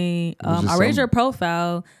doing? I read your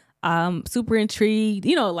profile. I'm super intrigued,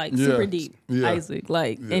 super deep, Isaac.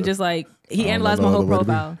 And just like, he analyzed my whole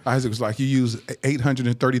profile. Isaac was like, you use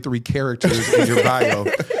 833 characters in your bio,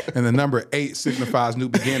 and the number 8 signifies new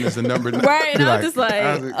beginnings. The number right, and I was just like,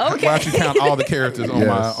 Isaac, okay. Why don't you count all the characters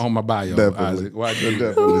on my bio, definitely. Isaac? Why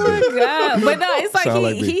you Oh my God. But no, it's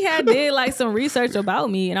like he had did like some research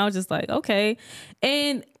about me, and I was just like, okay.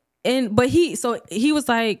 But he was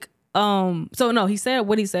like, he said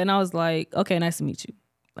what he said, and I was like, okay, nice to meet you.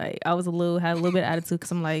 Like I had a little bit of attitude because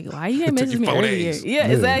I'm like, why you didn't message me earlier? Yeah,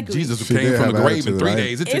 exactly. Jesus came from the grave in 3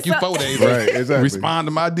 days. It took you 4 days. Right, exactly. Respond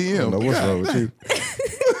to my DM. I don't know what's wrong with you.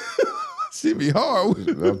 She be hard.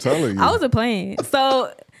 I'm telling you. I wasn't playing.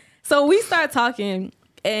 So we started talking,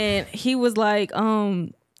 and he was like,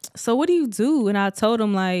 so what do you do? And I told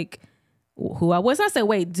him like who I was. And I said,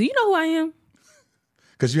 wait, do you know who I am?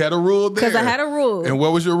 Because you had a rule there. Because I had a rule. And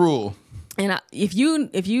what was your rule? And if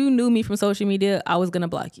you knew me from social media, I was gonna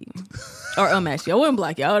block you or unmatch you. I wouldn't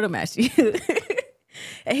block you. I would unmatch you.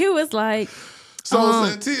 And he was like, so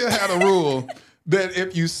Santia had a rule that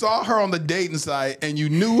if you saw her on the dating site and you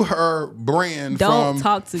knew her brand from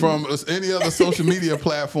any other social media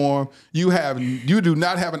platform, you do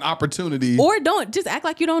not have an opportunity. Or don't just act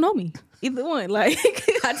like you don't know me. Either one. Like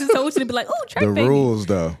I just told you to be like, oh, Trey, the baby. rules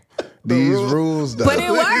though. These rules though. But it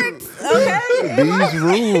worked. Okay. These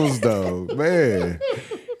rules though, man.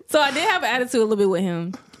 So I did have an attitude a little bit with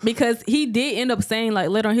him because he did end up saying like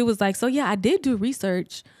later on, he was like, so yeah, I did do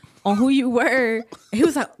research on who you were. He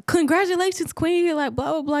was like, congratulations, Queen. You're like,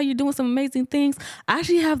 blah, blah, blah. You're doing some amazing things. I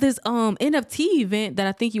actually have this NFT event that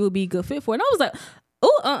I think you would be a good fit for. And I was like,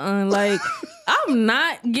 oh, like, I'm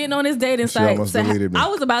not getting on this dating site. Almost deleted me. I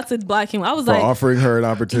was about to block him. I was for like, offering her an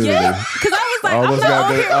opportunity. Yeah, because I was like,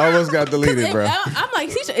 I almost got deleted, bro. I'm like,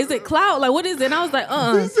 is it cloud? Like, what is it? And I was like,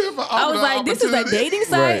 I was like, this is a dating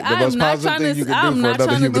site. Right. I'm not trying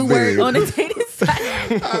to do work on a dating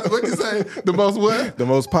site. What'd you say? The most what? The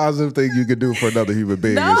most positive thing you could do for another human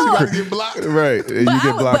being No. is get blocked. right. And you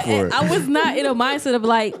get blocked for it. I was not in a mindset of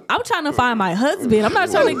like, I'm trying to find my husband. I'm not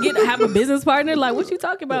trying to have a business partner. Like, what you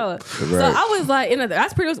talking about? Right. So I was like,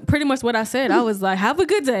 that's pretty much what I said. I was like, have a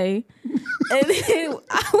good day. And then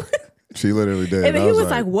she literally did. And then he was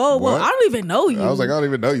like, whoa, what? I don't even know you. I was like, I don't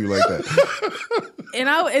even know you like that.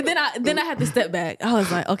 and then I had to step back. I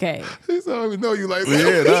was like, okay. He said, I don't even know you like that.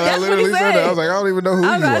 Yeah, no, I literally said that. I was like, I don't even know who you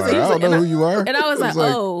are. I don't know who you are. And I was like,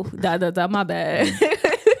 oh, my bad.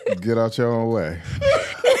 Get out your own way.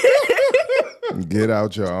 Get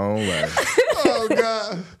out your own way. Oh,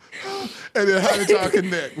 God. And then how did y'all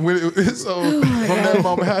connect? From that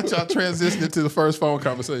moment, how did y'all transition into the first phone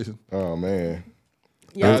conversation? Oh, man.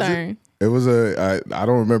 Your turn. It was I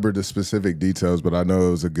don't remember the specific details, but I know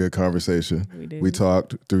it was a good conversation. We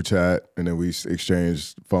talked through chat, and then we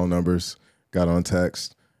exchanged phone numbers, got on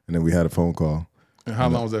text, and then we had a phone call. And how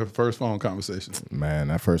long was that first phone conversation? Man,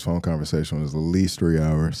 that first phone conversation was at least 3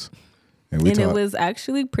 hours. And it was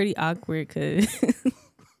actually pretty awkward because...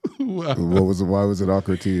 Wow. Why was it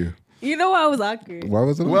awkward to you? You know why it was awkward? Why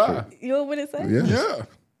was it awkward? You know what it say? Yeah.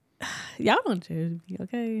 Y'all don't judge me,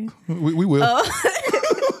 okay? We will.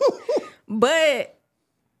 But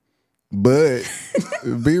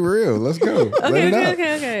be real. Let's go.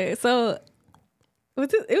 Okay. So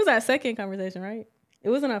it was our second conversation, right? It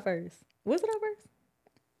wasn't our first. Was it our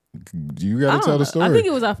first? You got to tell the story. I think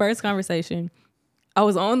it was our first conversation. I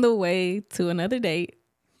was on the way to another date,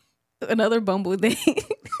 another Bumble date.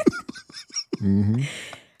 Mm-hmm.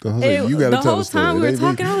 You got to tell the story. The whole time we were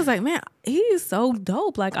talking, I was like, man, he is so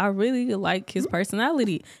dope. Like, I really like his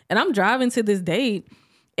personality. And I'm driving to this date,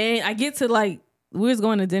 and I get to like we was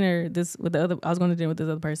going to dinner I was going to dinner with this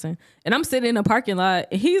other person, and I'm sitting in a parking lot,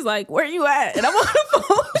 and he's like, "Where you at?" And I'm on the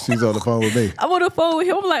phone. She's on the phone with me. I'm on the phone with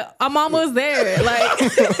him. I'm like, I'm almost there. Like,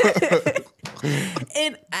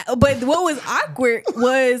 but what was awkward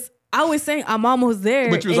was I was saying I'm almost there,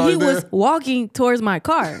 But you was and he already was there? walking towards my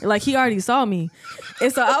car. Like he already saw me,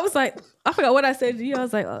 and so I was like, I forgot what I said to you. I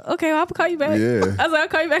was like, okay, well, I'll call you back. Yeah. I was like, I'll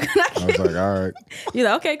call you back when I I was like, all right. You're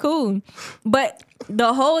like, okay, cool. But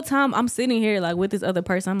the whole time I'm sitting here like with this other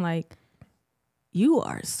person, I'm like, you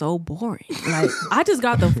are so boring. Like, I just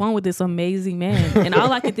got the phone with this amazing man, and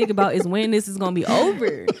all I can think about is when this is gonna be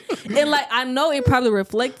over. And like, I know it probably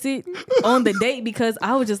reflected on the date because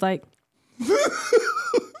I was just like, he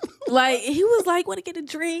was like, want to get a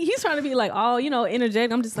drink. He's trying to be like all,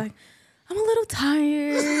 energetic. I'm just like, I'm a little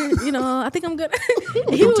tired. I think I'm good.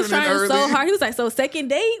 He was trying so hard. He was like, so second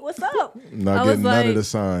date, what's up? Not getting none of the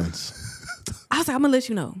signs. I was like, I'm gonna let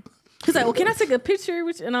you know. He's like, well, can I take a picture?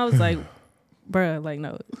 And I was like, bruh, like,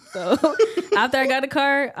 no. So after I got the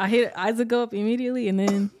car, I hit Isaac up immediately, and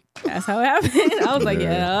then that's how it happened. I was like,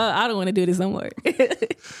 yeah, I don't want to do this no more.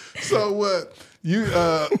 So what you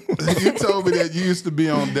told me that you used to be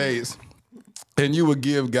on dates and you would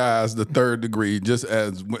give guys the third degree just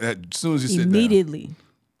as soon as you sit immediately. down.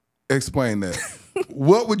 Explain that.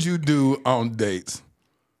 What would you do on dates?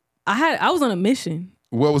 I was on a mission.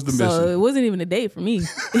 What was the mission? So it wasn't even a date for me.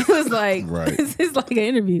 It was like it's like an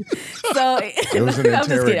interview. So it was an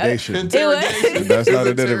interrogation. That's not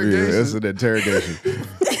an interview. It's an interrogation.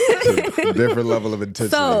 It's a different level of intensity.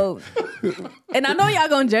 So, and I know y'all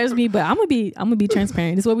gonna judge me, but I'm gonna be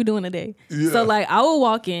transparent. This is what we're doing today. Yeah. So like, I will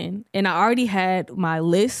walk in, and I already had my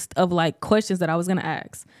list of like questions that I was gonna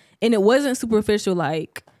ask, and it wasn't superficial.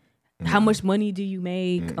 Like, how much money do you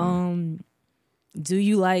make? Do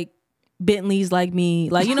you like Bentleys like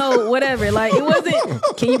me? Like, whatever. Like, it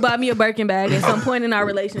wasn't, can you buy me a Birkin bag at some point in our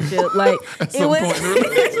relationship? Like, it was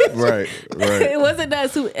right. It wasn't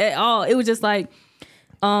that at all. It was just like,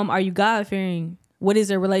 are you God fearing? What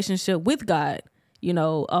is your relationship with God? Do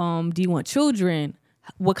you want children?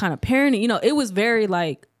 What kind of parenting? It was very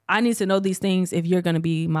like, I need to know these things if you're going to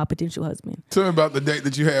be my potential husband. Tell me about the date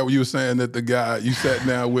that you had where you were saying that the guy, you sat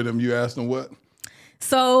down with him, you asked him what?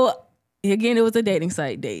 So, again, it was a dating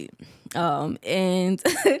site date. And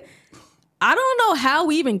I don't know how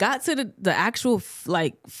we even got to the actual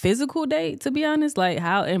like physical date, to be honest, like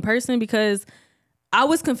how in person, because I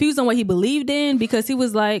was confused on what he believed in, because he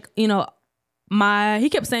was like, he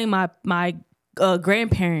kept saying my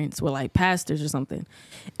grandparents were like pastors or something.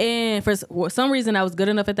 And for some reason I was good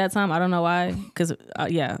enough at that time. I don't know why. Cause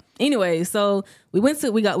Anyway, so we got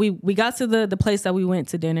to the place that we went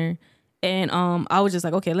to dinner. And I was just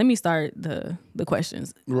like, okay, let me start the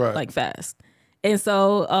questions like fast. And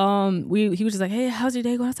so he was just like, hey, how's your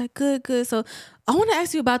day going? I was like, good. So I want to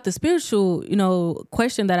ask you about the spiritual,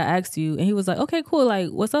 question that I asked you. And he was like, okay, cool. Like,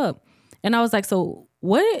 what's up? And I was like, so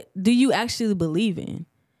what do you actually believe in?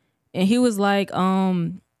 And he was like,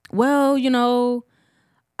 well, so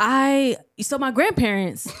my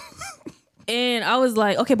grandparents. And I was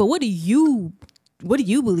like, okay, but what do you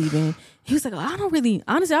believe in? He was like, I don't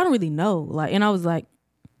really know. Like, and I was like,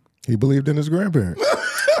 he believed in his grandparents.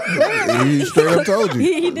 He straight up told you.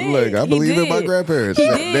 He did. Like, I believe in my grandparents.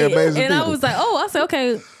 They're amazing people. I was like, I said,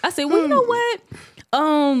 okay. I said, well, you know what?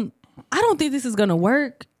 I don't think this is gonna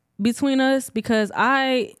work between us, because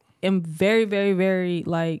I am very, very, very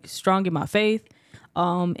like strong in my faith.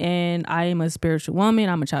 And I am a spiritual woman.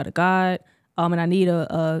 I'm a child of God. And I need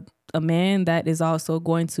a man that is also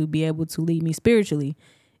going to be able to lead me spiritually.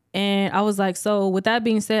 And I was like, so with that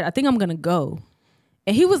being said, I think I'm gonna go.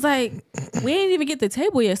 And he was like, we ain't even get the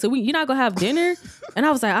table yet, so you're not gonna have dinner? And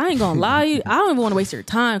I was like, I ain't gonna lie, I don't even want to waste your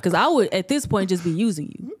time, because I would at this point just be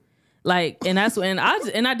using you. Like, and that's when I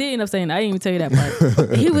did end up saying, I didn't even tell you that part.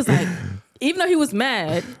 And he was like, even though he was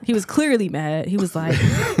mad, he was clearly mad. He was like,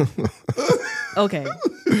 okay.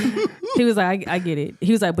 He was like, I get it.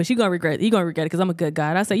 He was like, but you're gonna regret it because I'm a good guy.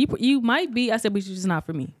 And I said, you might be. I said, but you're just not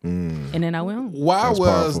for me. And then I went home. Why was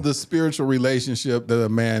powerful. The spiritual relationship that a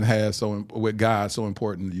man has with God so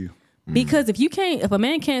important to you? Because if a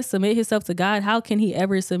man can't submit himself to God, how can he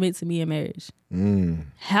ever submit to me in marriage?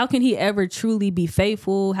 How can he ever truly be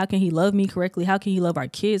faithful? How can he love me correctly? How can he love our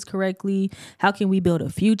kids correctly? How can we build a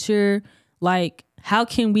future? Like, how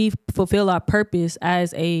can we fulfill our purpose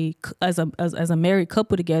as a married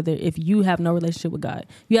couple together if you have no relationship with God?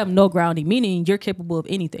 You have no grounding, meaning you're capable of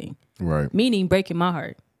anything. Right. Meaning breaking my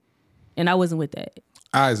heart. And I wasn't with that.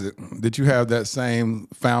 Isaac, did you have that same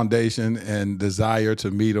foundation and desire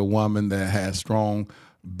to meet a woman that has strong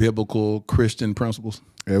biblical Christian principles?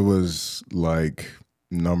 It was like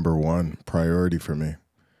number one priority for me.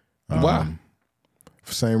 Why?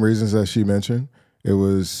 For same reasons that she mentioned. It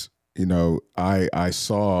was, I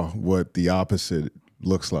saw what the opposite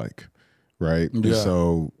looks like, right? Yeah. And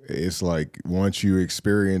so it's like once you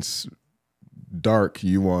experience dark,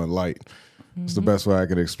 you want light. It's the best way I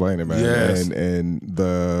could explain it, man. Yes. And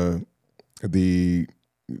the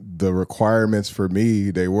requirements for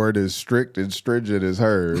me, they weren't as strict and stringent as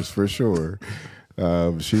hers, for sure.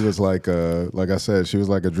 She was like I said, she was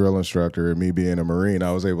like a drill instructor, and me being a Marine,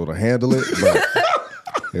 I was able to handle it, but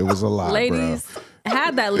it was a lot, Ladies, bro.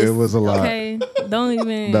 have that list. It was a lot. Okay, don't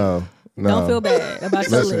even. No. Don't feel bad about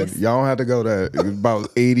your Listen, list. y'all don't have to go that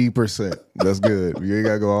about 80%. That's good. You ain't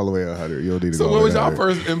gotta go all the way 100. You don't need to So go. what all was the way y'all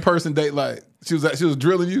 100. first in-person date like? She was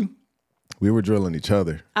drilling you? We were drilling each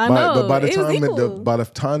other. I know. But by the It was time equal. by the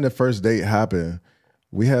time the first date happened,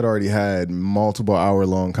 we had already had multiple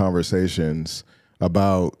hour-long conversations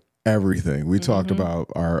about everything. We talked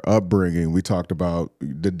about our upbringing. We talked about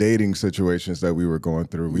the dating situations that we were going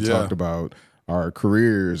through. We Yeah. talked about our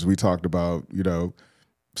careers. We talked about,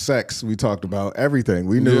 sex. We talked about everything.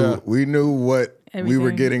 We knew what we were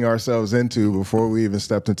Everything. getting ourselves into before we even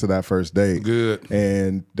stepped into that first date. Good.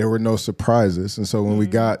 And there were no surprises. And so when we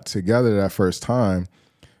got together that first time,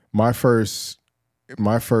 my first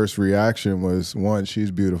reaction was, one,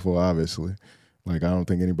 she's beautiful, obviously. Like, I don't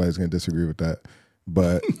think anybody's gonna disagree with that.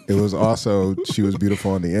 But it was also, she was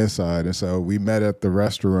beautiful on the inside. And so we met at the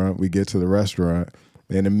restaurant. We get to the restaurant,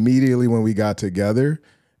 and immediately when we got together,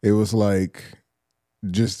 it was like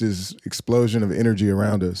just this explosion of energy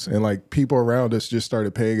around us. And like people around us just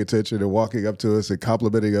started paying attention and walking up to us and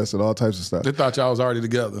complimenting us and all types of stuff. They thought y'all was already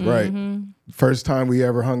together. Right. First time we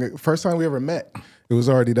ever met, it was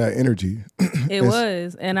already that energy. It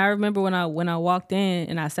was, and I remember when I walked in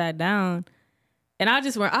and I sat down, and I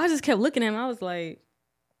just kept looking at him. I was like,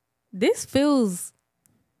 "This feels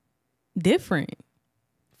different."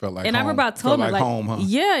 Felt like And I home. remember I told Felt him like like, home, huh?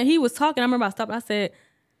 yeah, he was talking. I remember I stopped. I said,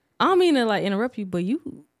 "I don't mean to like interrupt you, but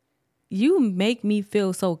you make me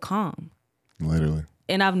feel so calm." Literally.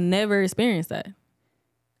 And I've never experienced that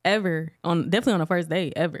ever definitely on the first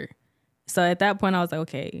date ever. So at that point I was like,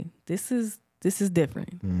 okay, this is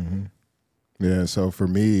different. Yeah. So for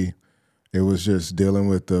me, it was just dealing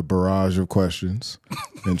with the barrage of questions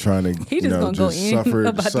and trying to, He just gonna go in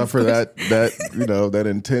about these suffer that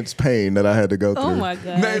intense pain that I had to go through. Oh my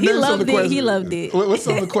God. Name He some of loved the it. questions. He loved it. What's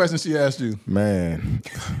some of the questions she asked you? Man.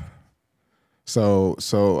 So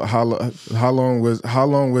how long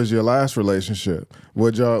was your last relationship?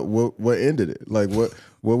 What ended it? Like what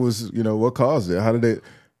was, what caused it? How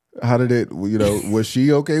did it, was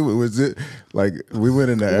she okay? Was it like we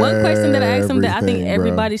went into One question that I asked him that I think everything, bro.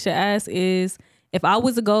 everybody should ask is, if I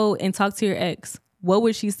was to go and talk to your ex, what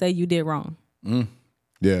would she say you did wrong?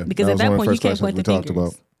 Yeah. Because that at was that one of the point, you first can't questions point we the talked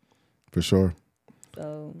fingers. about. For sure.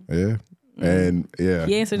 So Yeah. And yeah,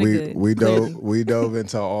 He answered it good. we dove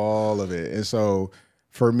into all of it. And so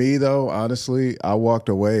for me though, honestly, I walked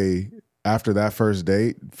away after that first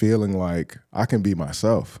date feeling like I can be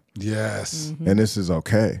myself Yes. and this is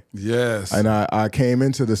okay. Yes. And I came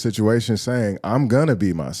into the situation saying, I'm gonna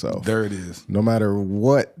be myself. There it is. No matter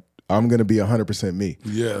what, I'm gonna be 100% me.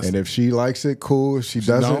 Yes. And if she likes it, cool. If she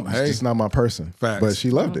doesn't, don't, hey. it's just not my person. Facts. But she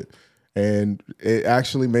loved it. And it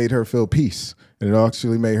actually made her feel peace. And it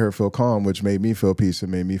actually made her feel calm, which made me feel peace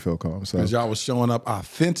and made me feel calm. So Because y'all was showing up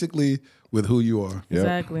authentically with who you are. Yep.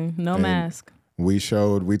 exactly. No mask. we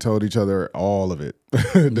told each other all of it.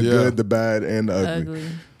 The Yeah. good, the bad, and the ugly.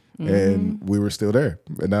 Ugly. And we were still there.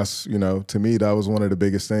 And that's, to me, that was one of the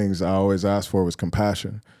biggest things I always asked for was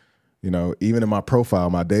compassion. Even in my profile,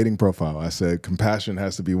 my dating profile, I said compassion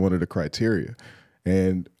has to be one of the criteria.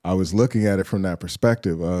 And I was looking at it from that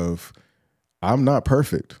perspective of I'm not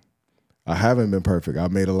perfect. I haven't been perfect.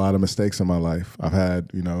 I've made a lot of mistakes in my life. I've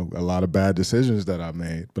had, a lot of bad decisions that I've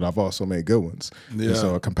made, but I've also made good ones. Yeah. And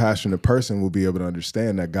so a compassionate person will be able to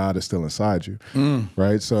understand that God is still inside you,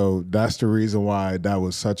 right? So that's the reason why that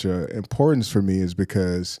was such a importance for me, is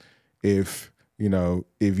because if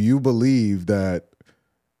you believe that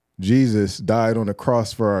Jesus died on the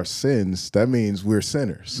cross for our sins, that means we're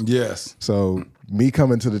sinners. Yes. So me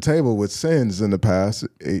coming to the table with sins in the past,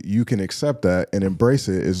 you can accept that and embrace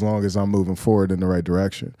it as long as I'm moving forward in the right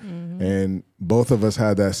direction. And both of us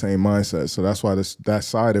had that same mindset. So that's why that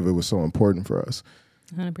side of it was so important for us.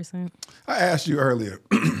 100%. I asked you earlier.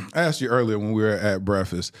 When we were at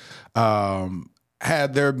breakfast.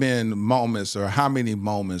 Had there been moments, or how many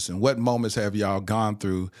moments, and what moments have y'all gone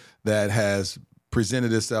through that has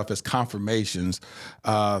presented itself as confirmations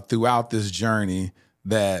throughout this journey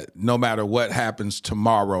that no matter what happens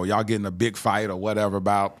tomorrow, y'all get in a big fight or whatever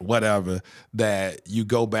about whatever, that you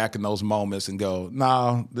go back in those moments and go,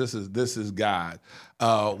 no, this is God.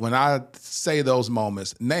 When I say those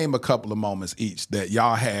moments, name a couple of moments each that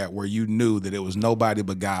y'all had where you knew that it was nobody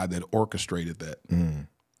but God that orchestrated that.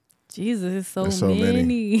 Jesus, it's so, There's so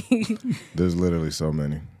many. There's literally so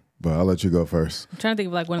many. But I'll let you go first. I'm trying to think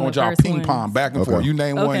of like one I of want the y'all first ping ones. pong back and Okay. forth. You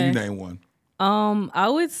name one, Okay. you name one. I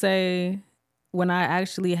would say when I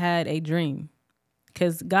actually had a dream,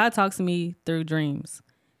 because God talks to me through dreams,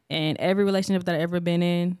 and every relationship that I've ever been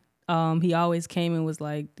in, He always came and was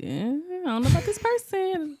like, I don't know about this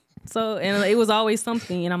person. So, and it was always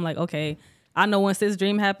something, and I'm like, okay, I know once this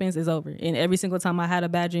dream happens, it's over. And every single time I had a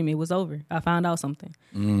bad dream, it was over. I found out something.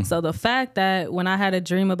 So the fact that when I had a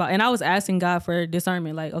dream about, and I was asking God for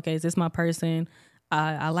discernment, like, okay, is this my person?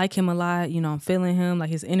 I like him a lot. You know, I'm feeling him, like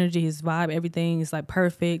his energy, his vibe, everything is like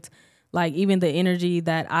perfect. Like even the energy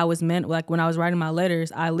that I was meant, like when I was writing my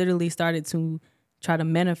letters, I literally started to try to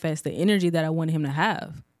manifest the energy that I wanted him to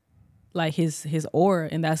have, like his aura,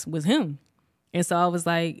 and that was him. And so I was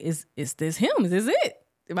like, is this him? Is this it?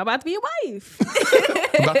 Am I about to be a wife?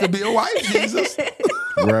 About to be a wife, Jesus.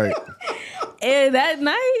 Right. And that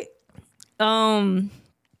night,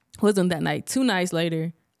 wasn't that night? 2 nights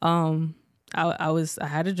later, I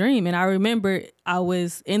had a dream, and I remember I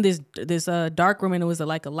was in this dark room, and it was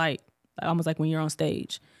like a light, almost like when you're on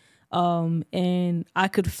stage, and I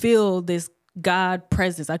could feel this God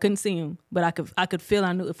presence. I couldn't see him, but I could feel.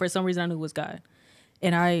 I knew for some reason I knew it was God,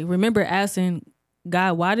 and I remember asking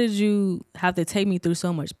God, why did you have to take me through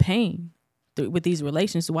so much pain with these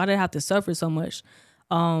relationships? Why did I have to suffer so much?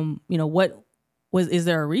 Is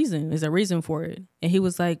there a reason? Is there a reason for it? And he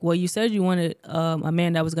was like, well, you said you wanted a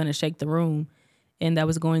man that was going to shake the room and that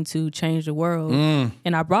was going to change the world.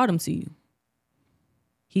 And I brought him to you.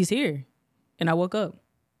 He's here. And I woke up.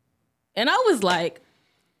 And I was like,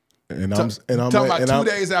 I'm talking about 2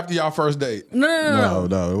 days after y'all first date. No,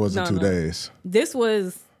 it wasn't 2 days This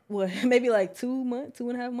was maybe like 2 months,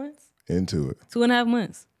 2.5 months? into it. 2.5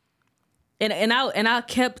 months. And I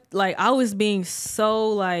kept like, I was being so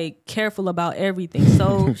like careful about everything.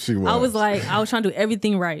 So She was. I was like, I was trying to do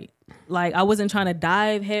everything right. Like I wasn't trying to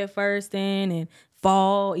dive head first in and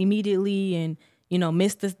fall immediately and,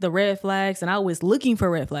 miss the red flags. And I was looking for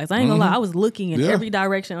red flags. I ain't gonna lie. I was looking in every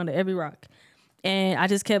direction under every rock. And I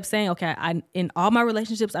just kept saying, okay, in all my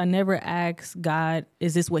relationships, I never asked God,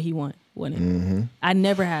 is this what he wanted? I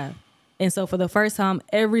never have. And so for the first time,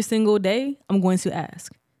 every single day, I'm going to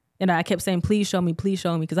ask. And I kept saying, please show me,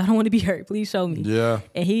 because I don't want to be hurt. Please show me. Yeah.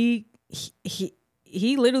 And he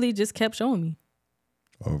literally just kept showing me.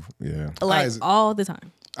 Oh, yeah. Like Isaac. all the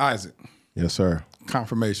time. Isaac, Yes, sir.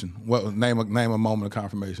 confirmation. What name a moment of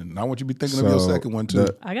confirmation? I want you to be thinking of your second one too.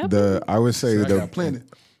 I got I would say I got plenty.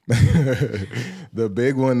 the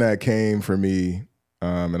big one that came for me,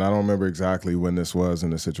 and I don't remember exactly when this was in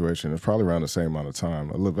the situation. It's probably around the same amount of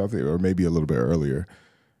time, I think, or maybe a little bit earlier.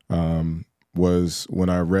 Was when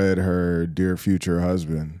I read her Dear Future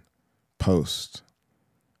Husband post,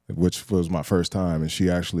 which was my first time, and she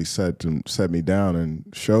actually set me down and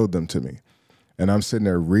showed them to me. And I'm sitting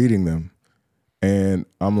there reading them, and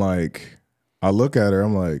I'm like, I look at her,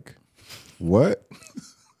 I'm like, what?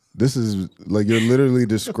 This is like, you're literally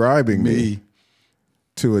describing me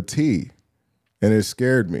to a T. And it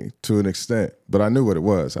scared me to an extent, but I knew what it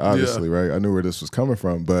was, obviously, right? I knew where this was coming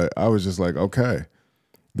from, but I was just like, okay.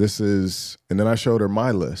 This is, and then I showed her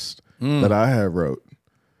my list that I had wrote,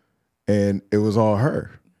 and it was all her.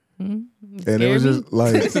 And it was just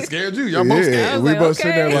like, It scared you. Y'all both scared. I was we like, both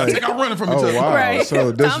sitting there okay. like, I think I'm running from each oh other. wow, Right.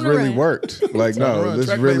 so this Time to really run. worked. Like, no, Run, this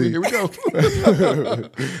track really. baby, here we go.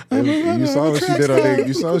 You saw what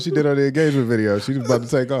she did on the engagement video. She was about to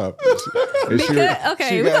take off.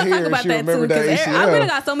 Okay, we're going to talk about that too. Because I really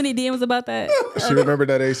got so many DMs about that. She remembered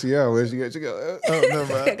that ACL. Where she go, Oh,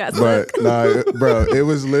 never mind. I got But nah, bro, it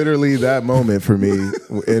was literally that moment for me,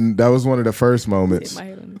 and that was one of the first moments, my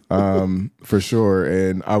head on it. for sure.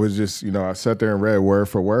 And I was just, I sat there and read word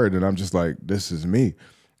for word, and I'm just like, this is me.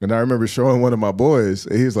 And I remember showing one of my boys,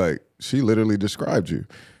 and he's like, she literally described you,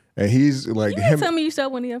 and he's like, You didn't tell me you showed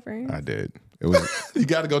one of your friends. I did. It was. You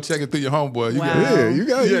got to go check it through your homeboy. You Wow. gotta- Yeah, you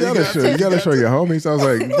gotta you show your homies. I was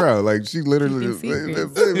like, bro, like she literally,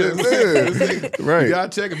 right? You gotta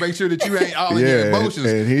check and make sure that you ain't all in your Yeah, emotions.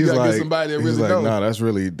 and he's you gotta like, get somebody that he's really like, knows. nah, that's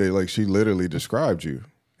really she literally described you.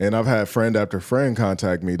 And I've had friend after friend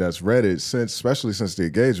contact me that's read it since, especially since the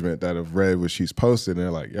engagement, that have read what she's posted, and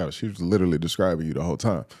they're like, yo, she was literally describing you the whole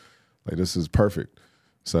time. Like, this is perfect.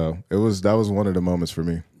 So that was one of the moments for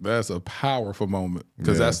me. That's a powerful moment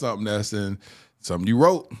because Yeah. that's something that's in something you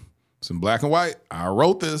wrote, It's in black and white. I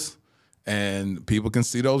wrote this, and people can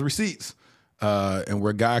see those receipts, and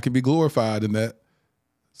where God can be glorified in that.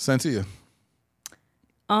 Santia.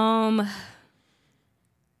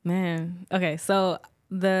 Man. Okay, so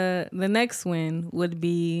the next one would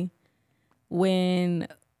be when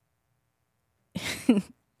I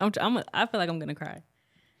feel like I'm gonna cry.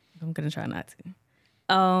 I'm gonna try not to.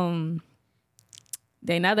 Now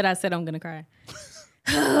that I said I'm gonna cry.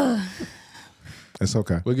 It's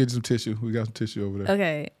okay. We'll get you some tissue. We got some tissue over there.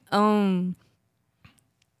 Okay.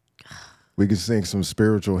 We can sing some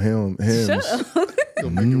spiritual hymns. Shut up.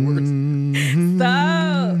 It'll make it worse.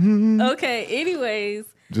 Stop. Okay. Anyways,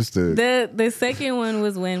 Just to the second one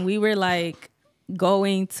was when we were like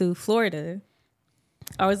going to Florida,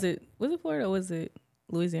 or was it Florida or was it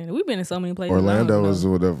Louisiana? We've been in so many places. Orlando was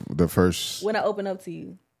the first. When I opened up to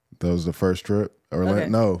you. That was the first trip. Orlando. Okay.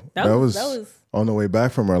 No, That was on the way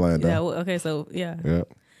back from Orlando. Yeah. Okay. So yeah. Yeah.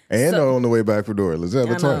 And on the way back from Orlando. I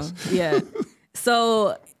know. Twice. Yeah.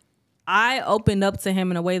 So I opened up to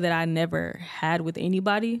him in a way that I never had with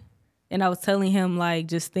anybody. And I was telling him like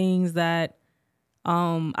just things that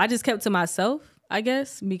I just kept to myself, I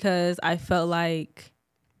guess, because I felt like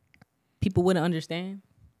people wouldn't understand.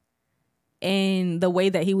 And the way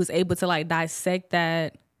that he was able to like dissect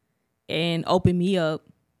that and open me up,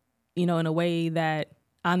 in a way that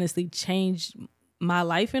honestly changed my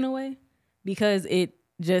life in a way, because it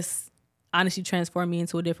just honestly transformed me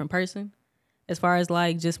into a different person as far as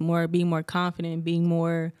like just being more confident, being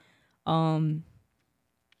more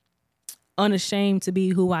unashamed to be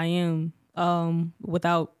who I am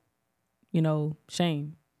without,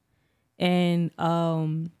 shame. And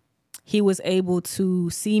he was able to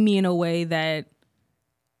see me in a way that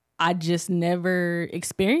I just never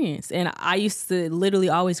experienced. And I used to literally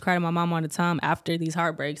always cry to my mom all the time after these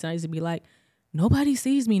heartbreaks. And I used to be like, nobody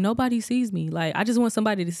sees me. Nobody sees me. Like, I just want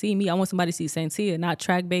somebody to see me. I want somebody to see Santia, not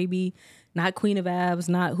Track Baby, not Queen of Abs,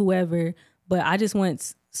 not whoever. But I just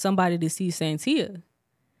want somebody to see Santia.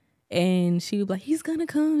 And she would be like, he's going to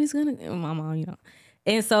come. He's going to. My mom,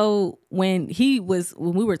 And so when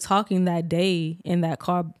we were talking that day in that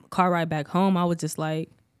car ride back home, I was just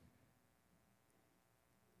like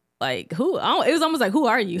who? It was almost like, who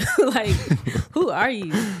are you? Like, who are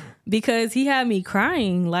you? Because he had me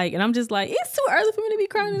crying, and I'm just like, it's too early for me to be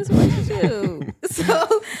crying in this relationship.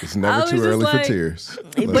 So it's never too early for tears.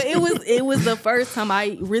 But it was the first time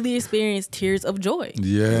I really experienced tears of joy.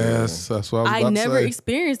 Yes, that's what I was about to say. I never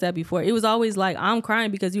experienced that before. It was always like, I'm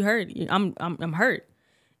crying because you hurt. I'm hurt.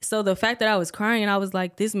 So the fact that I was crying and I was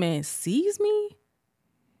like, this man sees me?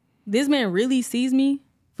 This man really sees me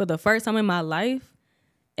for the first time in my life?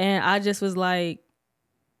 And I just was like,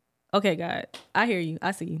 okay, God, I hear you. I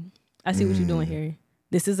see you. I see what you're doing here.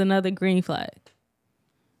 This is another green flag.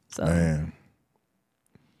 So, man.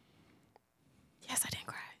 Yes, I didn't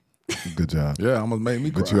cry. Good job. Yeah, almost made me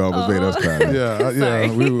cry. But you almost made us cry.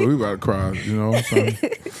 Yeah, we about to cry, Trying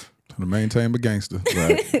to maintain my gangster.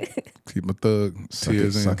 Right. Keep my thug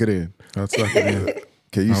tears in. Suck it in. I suck it in.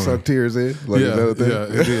 Can you suck tears in? Like, yeah, is that a thing?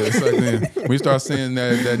 yeah, it is. Suck it in. When you start seeing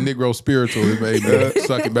that Negro spiritual, it made me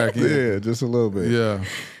suck it back in. Yeah, just a little bit. Yeah.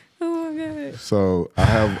 Oh my God. So I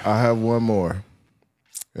have one more,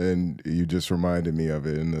 and you just reminded me of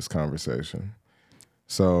it in this conversation.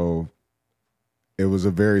 So it was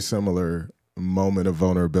a very similar moment of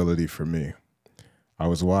vulnerability for me.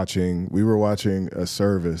 We were watching a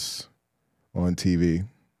service on TV.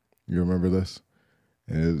 You remember this?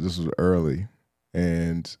 And this was early,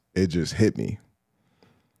 and it just hit me,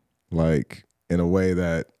 like in a way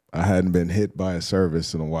that I hadn't been hit by a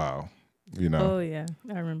service in a while, Oh yeah,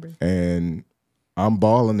 I remember. And I'm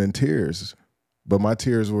bawling in tears, but my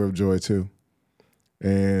tears were of joy too.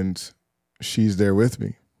 And she's there with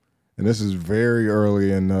me. And this is very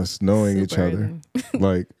early in us knowing each other,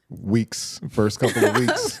 like first couple of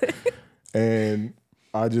weeks. And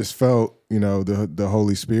I just felt, the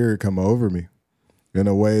Holy Spirit come over me in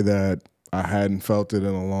a way that I hadn't felt it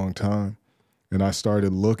in a long time. And I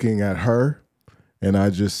started looking at her, and I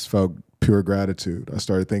just felt pure gratitude. I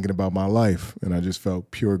started thinking about my life, and I just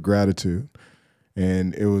felt pure gratitude.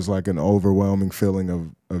 And it was like an overwhelming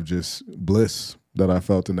feeling of just bliss that I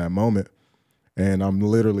felt in that moment. And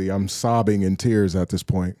I'm sobbing in tears at this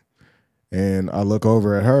point. And I look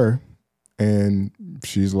over at her, and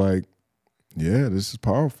she's like, yeah, this is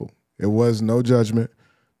powerful. It was no judgment.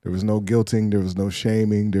 There was no guilting. There was no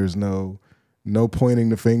shaming. There's no pointing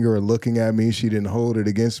the finger or looking at me. She didn't hold it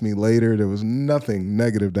against me later. There was nothing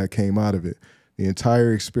negative that came out of it. The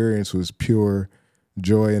entire experience was pure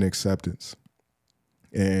joy and acceptance.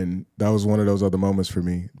 And that was one of those other moments for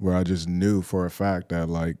me where I just knew for a fact that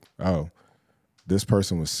this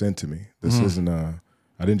person was sent to me. This isn't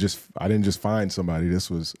I didn't just find somebody.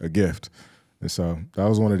 This was a gift. And so that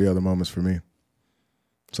was one of the other moments for me.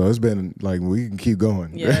 So it's been like, we can keep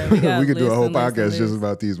going. Yeah, we could do a whole podcast list. just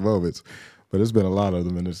about these moments. But it's been a lot of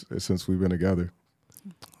them since we've been together.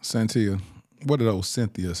 Santia, what did old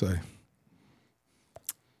Cynthia say?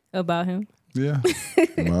 About him. Yeah.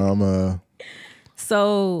 Mama.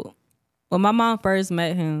 So when my mom first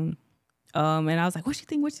met him, and I was like, what you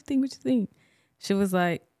think? She was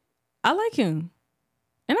like, I like him.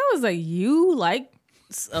 And I was like, you like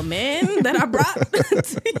a man that I brought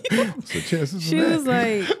to you? She was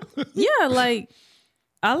like, yeah, like,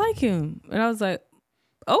 I like him. And I was like,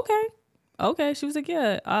 okay. She was like,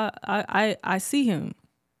 yeah, I see him.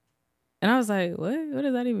 And I was like, what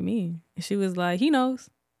does that even mean? And she was like, he knows.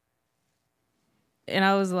 And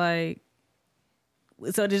I was like,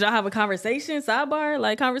 so did y'all have a conversation, sidebar,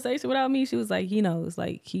 like conversation without me? She was like, he knows.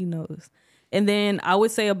 And then I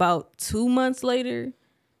would say about 2 months later,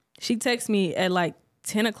 she texted me at like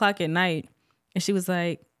 10 o'clock at night. And she was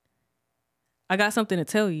like, I got something to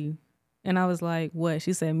tell you. And I was like, what?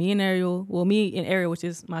 She said, me and Ariel, which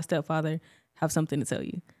is my stepfather, have something to tell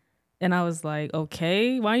you. And I was like,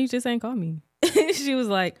 okay, why you just ain't call me? She was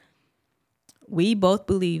like, we both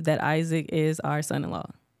believe that Isaac is our son-in-law.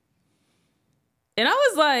 And I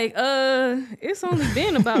was like, it's only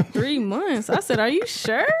been about 3 months. I said, are you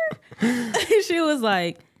sure? She was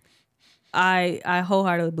like, I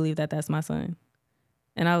wholeheartedly believe that that's my son.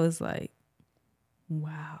 And I was like,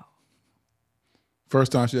 wow.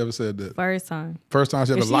 First time she ever said that. First time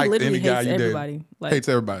she ever she liked literally any guy hates you everybody. dated. Like, Hates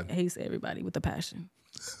everybody. Hates everybody with a passion.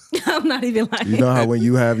 I'm not even lying. You know how when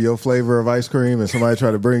you have your flavor of ice cream and somebody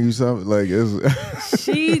try to bring you something, like it's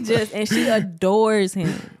she adores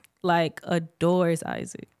him. Like, adores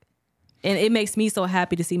Isaac. And it makes me so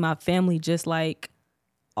happy to see my family just like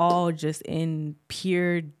all just in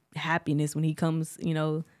pure happiness when he comes,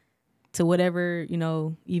 to whatever,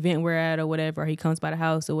 event we're at or whatever, or he comes by the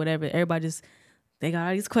house or whatever. Everybody just, they got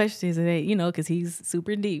all these questions and they, because he's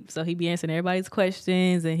super deep. So he be answering everybody's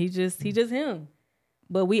questions and he just him.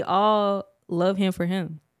 But we all love him for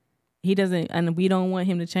him. He doesn't, and we don't want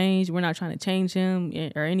him to change. We're not trying to change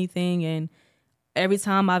him or anything. And every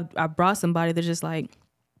time I brought somebody, they're just like,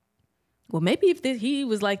 well, maybe if he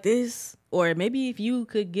was like this, or maybe if you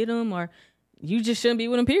could get him, or you just shouldn't be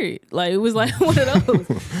with him, period. Like, it was like one of those.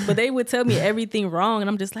 But they would tell me everything wrong, and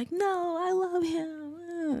I'm just like, no, I love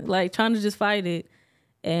him. Like, trying to just fight it.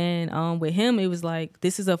 And with him, it was like,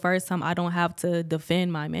 this is the first time I don't have to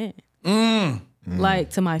defend my man. Like,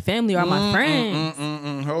 to my family or my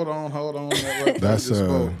friends. Hold on. That's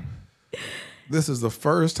This is the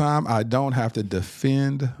first time I don't have to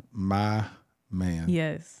defend my man.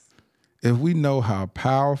 Yes. If we know how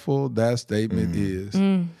powerful that statement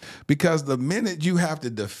is, because the minute you have to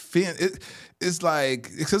defend it, it's like,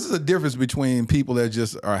 because there's a difference between people that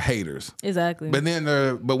just are haters. Exactly.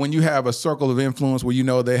 But when you have a circle of influence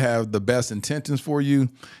where they have the best intentions for you,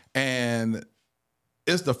 and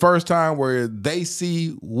it's the first time where they see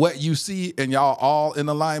what you see and y'all all in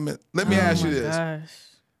alignment. Let me ask you this. Gosh.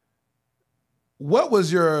 What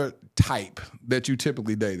was your type that you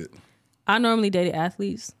typically dated? I normally dated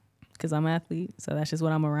athletes because I'm an athlete, so that's just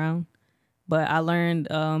what I'm around. But I learned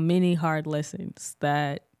many hard lessons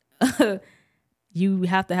that you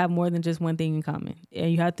have to have more than just one thing in common.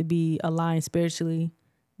 And you have to be aligned spiritually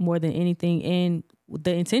more than anything, and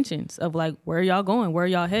the intentions of like, where y'all going? Where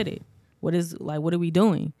y'all headed? What are we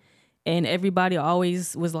doing? And everybody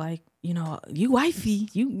always was like, you wifey,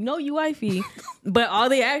 you wifey. But all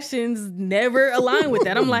the actions never align with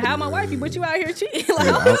that. I'm like, how am I wifey? But you out here cheating. Like,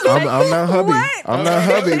 I'm not hubby. What? I'm not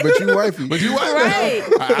hubby, but you wifey. But you wifey. Right.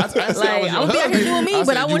 I Like, I'm gonna be out here doing me,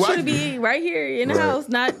 but I want you to wifey. be right here in the house.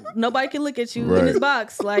 Nobody can look at you Right. in this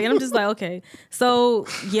box. Like, and I'm just like, okay. So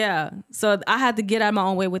yeah. So I had to get out of my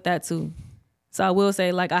own way with that too. So I will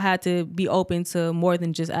say, like, I had to be open to more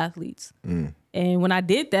than just athletes. And when I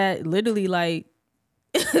did that, literally, like,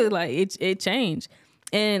 it changed.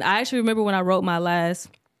 And I actually remember when I wrote my last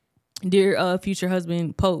Dear Future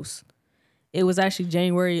Husband post. It was actually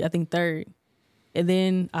January, I think, 3rd. And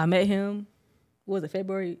then I met him, what was it,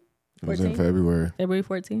 February 14th? It was in February. February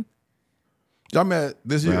 14th? Y'all met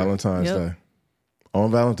this year. Valentine's Yep. Day. On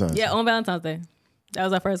Valentine's Day. Yeah, on Valentine's Day. That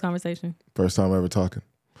was our first conversation. First time ever talking.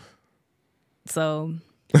 So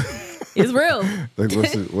it's real. Like,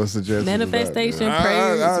 what's the chances? Manifestation,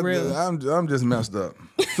 prayer is real. I'm just messed up.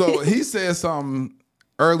 So he said something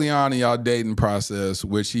early on in y'all dating process,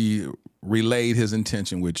 which he relayed his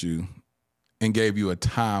intention with you and gave you a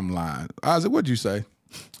timeline. Isaac, what'd you say?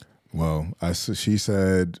 Well, she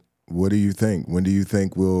said what do you think? When do you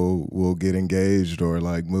think we'll get engaged or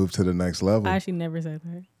like move to the next level? I actually never said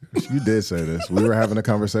that. You did say this. We were having a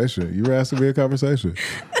conversation. You were asking me a conversation.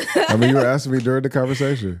 I mean, you were asking me during the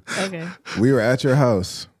conversation. Okay. We were at your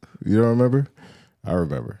house. You don't remember? I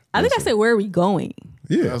remember. I think I said, where are we going?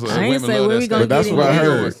 Yeah. That's what I ain't women say love where that we stuff. gonna That's get what I in.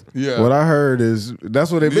 heard. Yeah. What I heard is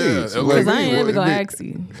that's what it Yeah, means. okay. Like, Because I ain't ever going to it ask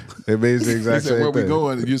you. means the He exact said, same where we thing.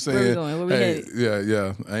 going? You're saying, going? Where we hey, headed?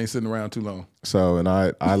 yeah. I ain't sitting around too long. So, and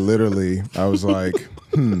I literally, I was like,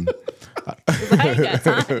 I ain't got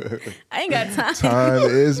time. I ain't got time. time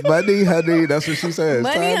is money, honey. That's what she says.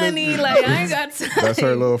 Money, Time is- honey. Like, I ain't got time. That's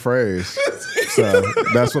her little phrase. So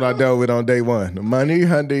that's what I dealt with on day one. Money,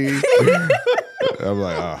 honey. I'm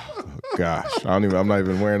like, oh gosh, I'm not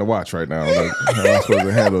even wearing a watch right now. Like, how am I supposed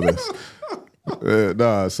to handle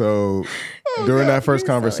this? So during that first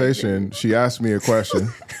conversation, she asked me a question,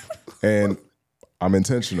 and I'm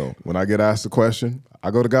intentional. When I get asked a question,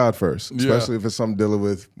 I go to God first, especially if it's something dealing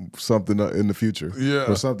with something in the future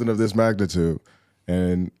or something of this magnitude.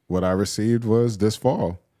 And what I received was this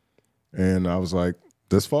fall. And I was like,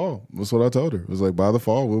 this fall. That's what I told her. It was like, by the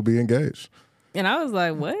fall, we'll be engaged. And I was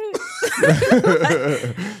like, what?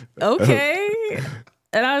 Okay.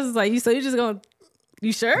 And I was just like, you just going to,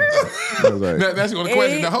 you sure? I was like, That's going to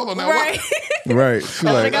question. Now, hold on. Now, Right. right. She's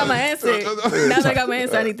I like, got my answer. Now that I got my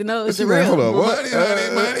answer, I need to know. Is it she's like, hold real? on, what? Money,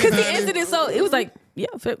 honey, money, Because he honey. answered it so, it was like, yeah,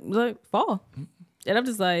 like fall. And I'm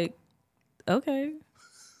just like, okay.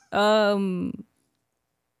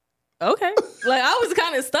 Okay. Like, I was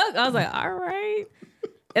kind of stuck. I was like, all right.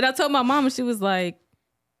 And I told my mom, and she was like,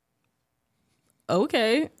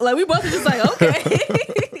 okay. Like, we both were just like, okay.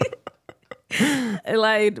 And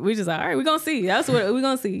like, we just like, all right, we're going to see. That's what we're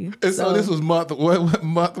going to see. And so this was month. What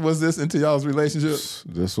month was this into y'all's relationship?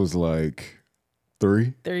 This was like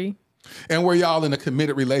 3. 3. And were y'all in a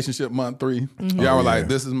committed relationship month 3? Mm-hmm. Y'all were like,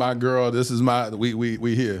 this is my girl. This is my,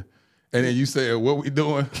 we here. And then you said, what we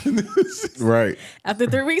doing? Right. After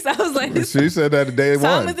 3 weeks, I was like, She said that the day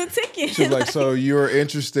time one. is a ticking. She's like, so you're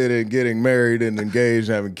interested in getting married and engaged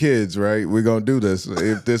and having kids, right? We're going to do this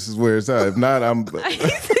if this is where it's at. If not, I'm... Why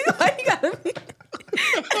you gotta be?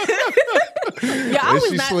 Yeah, I And was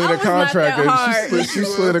she not, slid I a was not that contract. hard. She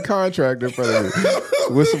slid a contract in front of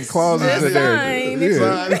me with some clauses It's in there. fine.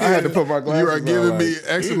 Yeah, I had to put my glasses You are on, giving like, me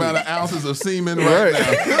X amount of ounces of semen right, Right.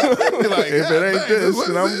 now. You're like, if God it ain't dang, this, what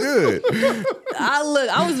then is I'm it? good.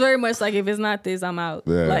 I was very much like, if it's not this, I'm out.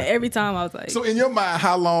 Yeah. Like every time I was like, So in your mind,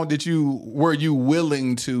 how long were you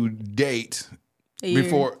willing to date a year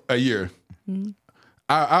before a year?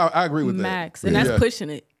 I agree with max, that. and that's Yeah. pushing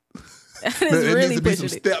it. That is There really needs to be some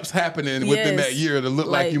pushing it. steps happening within Yes. that year to look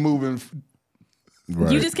like, Like- you're moving.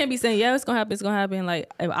 Right. You just can't be saying, yeah, it's gonna happen, it's gonna happen.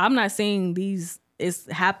 Like, if I'm not saying it's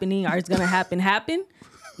happening or it's gonna happen,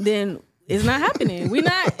 then it's not happening.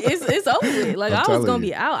 It's over with. Like, I'm I was telling gonna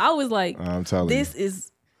you. be out. I was like, I'm telling this you. is,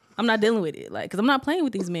 I'm not dealing with it. Like, cause I'm not playing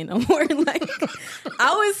with these men no more. Like,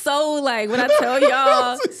 I was so like, when I tell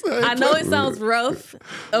y'all, I know it sounds rough,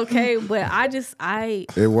 okay, but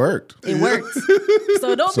It worked. it worked.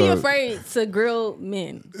 So don't be So- afraid to grill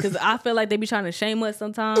men, because I feel like they be trying to shame us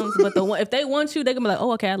sometimes. But if they want you, they gonna be like,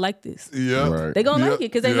 oh, okay, I like this. Yeah. Right. They gonna Yeah. like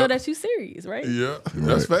it because they Yeah. know that you serious, right? Yeah,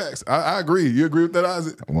 that's facts. I agree. You agree with that,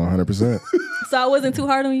 Isaac? 100%. So I wasn't too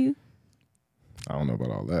hard on you. I don't know about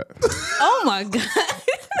all that. Oh my god!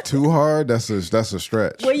 Too hard? That's a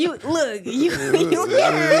stretch. Well, you look, you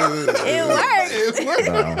it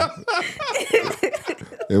worked.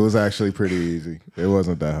 It was actually pretty easy. It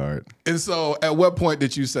wasn't that hard. And so, at what point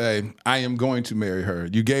did you say, I am going to marry her?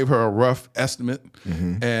 You gave her a rough estimate.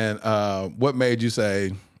 Mm-hmm. And what made you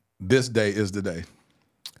say, this day is the day?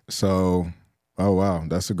 So, oh wow,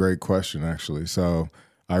 that's a great question actually. So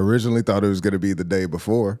I originally thought it was going to be the day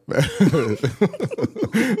before.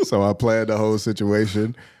 So I planned the whole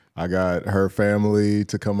situation. I got her family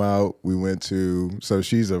to come out. We went to, so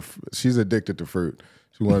she's addicted to fruit.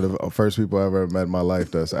 She's one of the first people I ever met in my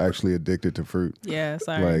life that's actually addicted to fruit. Yeah,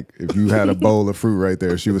 sorry. Like if you had a bowl of fruit right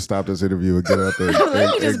there, she would stop this interview and get up me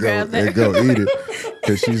just grab that. and go eat it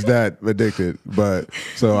because she's that addicted. But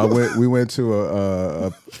so we went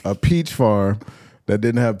to a peach farm that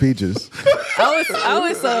didn't have peaches. I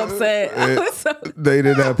was so upset. They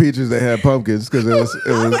didn't have peaches. They had pumpkins because it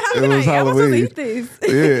was Halloween.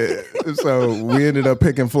 Yeah, so we ended up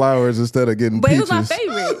picking flowers instead of getting But peaches. it was my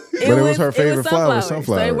favorite. But it was her favorite flower,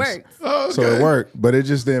 sunflowers. So it worked. So it worked, but it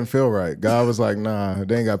just didn't feel right. God was like, "Nah,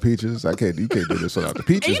 they ain't got peaches. You can't do this without the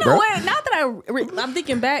peaches, And you know bro." what? Not that I I'm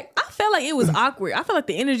thinking back. I felt like it was awkward. I felt like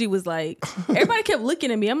the energy was like everybody kept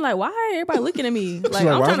looking at me. I'm like, why everybody looking at me? Like, Like,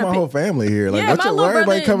 I'm why is trying my to whole family here? Like, yeah, my little why everybody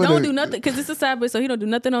brother coming don't to do nothing because it's a Sabbath, so he don't do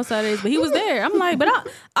nothing on Saturdays. But he was there. I'm like, but I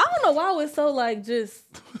don't know why I was so like just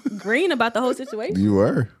green about the whole situation. You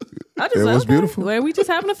were. I just It like, was okay, beautiful. Well, we just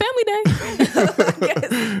having a family day.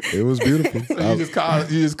 It was beautiful. So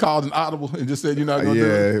you just called an audible and just said you're not gonna do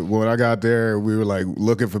it. Yeah, when I got there, we were like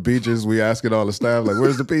looking for peaches. We asking all the staff, like,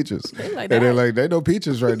 "Where's the peaches?" like, and they're like, "They no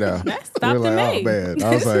peaches right now." That We stopped were like, in "Oh May." man!"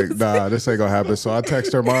 I was like, "Nah, this ain't gonna happen." So I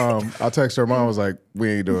text her mom. I was like, "We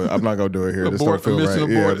ain't doing it. I'm not gonna do it here. This don't Abort, feel mission right."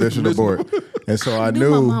 Yeah, abort, mission mission abort. And so I My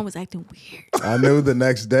knew mom was acting weird. I knew the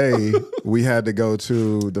next day we had to go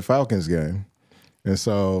to the Falcons game. And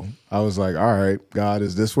so I was like, all right, God,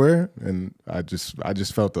 is this where? And I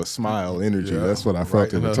just felt a smile energy. That's what I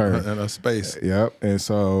felt in return. In a space. Yep. And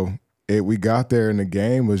so we got there and the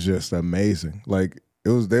game was just amazing. Like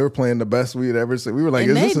they were playing the best we had ever seen. We were like,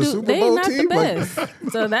 And is this a Super they Bowl not team? the Like,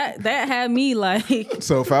 best. So that had me like.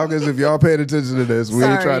 so Falcons, if y'all paid attention to this, we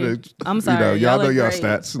ain't Sorry. trying to. I'm sorry. Y'all Y'all know look y'all great.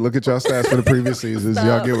 stats. Look at y'all stats for the previous seasons.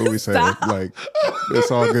 Y'all get what we say. Stop. Like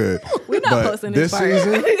it's all good. We're not But posting this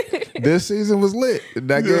part. this season was lit.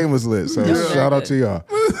 That game was lit. So shout out to y'all.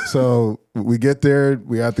 So we get there.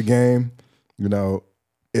 We at the game. You know,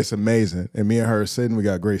 it's amazing. And me and her are sitting. We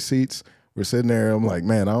got great seats. We're sitting there. I'm like,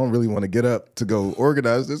 man, I don't really want to get up to go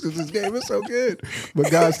organize this because this game is so good. But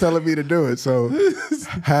God's telling me to do it. So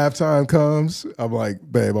halftime comes. I'm like,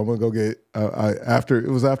 babe, I'm gonna go get. After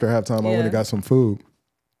halftime, I went and got some food,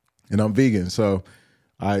 and I'm vegan, so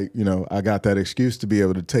I got that excuse to be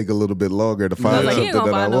able to take a little bit longer to find like, something you ain't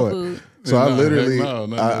gonna that I buy no want. food. So I literally,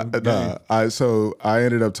 no. so I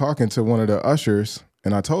ended up talking to one of the ushers,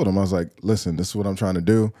 and I told him, I was like, listen, this is what I'm trying to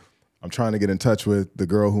do. I'm trying to get in touch with the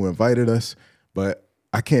girl who invited us, but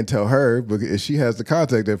I can't tell her because she has the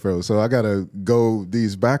contact info. So I got to go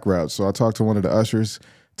these back routes. So I talked to one of the ushers,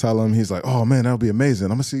 tell him, he's like, oh man, that'll be amazing.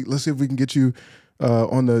 Let's see if we can get you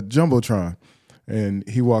on the Jumbotron. And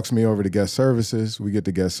he walks me over to guest services. We get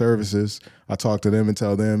to guest services. I talk to them and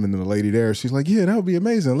tell them. And then the lady there, she's like, yeah, that would be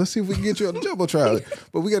amazing. Let's see if we can get you on the Jumbotron.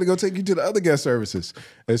 But we got to go take you to the other guest services.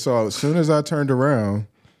 And so as soon as I turned around,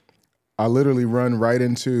 I literally run right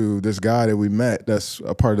into this guy that we met that's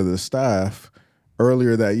a part of the staff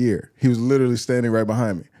earlier that year. He was literally standing right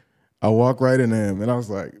behind me. I walk right into him and I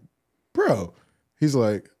was like, bro. He's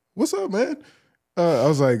like, what's up, man? I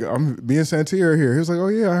was like, me and Santia are here. He was like, oh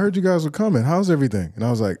yeah, I heard you guys were coming. How's everything? And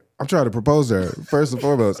I was like, I'm trying to propose to her, first and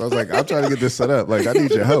foremost. I was like, I'm trying to get this set up. Like, I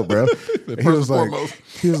need your help, bro. He was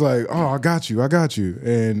like, oh, I got you.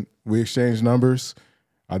 And we exchanged numbers.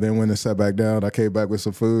 I then went and sat back down. I came back with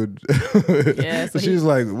some food. Yeah, so she was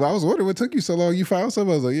like, well, I was wondering what took you so long. You found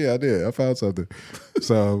something? I was like, yeah, I did. I found something.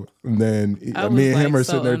 So then me and him are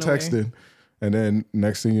sitting there texting. And then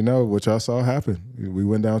next thing you know, what y'all saw happen. We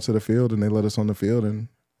went down to the field and they let us on the field and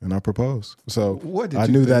I proposed. So I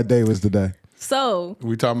knew that day was the day. So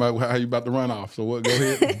we talking about how you about to run off. So what? Go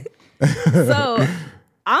ahead. So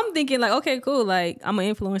I'm thinking like, okay, cool. Like I'm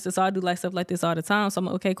an influencer, so I do like stuff like this all the time. So I'm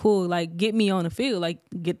like, okay, cool. Like get me on the field, like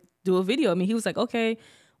do a video. I mean, he was like, okay,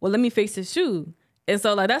 well let me fix his shoe. And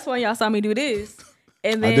so like that's why y'all saw me do this.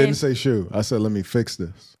 And then I didn't say shoe. I said let me fix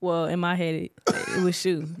this. Well, in my head it was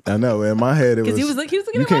shoe. I know. In my head it was. He was looking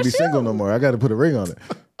you at can't my be shoe. single no more. I got to put a ring on it.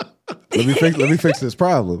 Let me fix this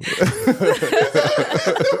problem.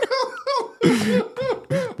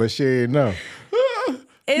 But she didn't know.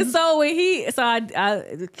 And so when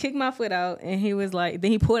I kicked my foot out and he was like,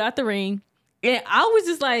 then he pulled out the ring. And I was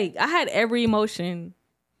just like, I had every emotion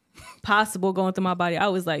possible going through my body. I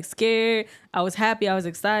was like scared. I was happy. I was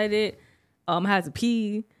excited. I had to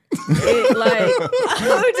pee. It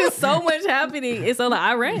was just so much happening. And so like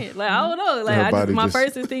I ran. Like I don't know. Like my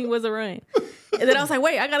first instinct was a run. And then I was like,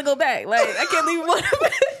 wait, I gotta go back. Like I can't leave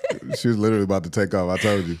him. She was literally about to take off. I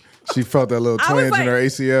told you. She felt that little twinge in her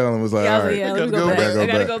ACL and was like, all right, I gotta go back. I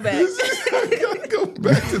gotta go back. Gotta go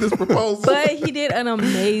back to this proposal. But he did an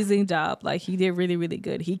amazing job. Like he did really, really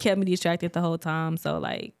good. He kept me distracted the whole time. So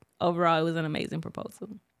like overall, it was an amazing proposal.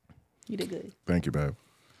 You did good. Thank you, babe.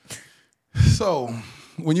 So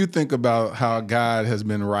when you think about how God has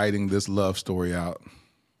been writing this love story out,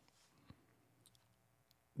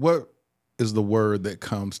 what is the word that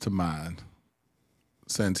comes to mind,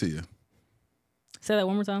 Santia? Say that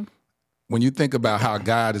one more time. When you think about how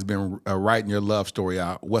God has been writing your love story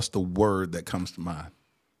out, what's the word that comes to mind?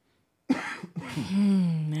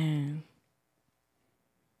 Man.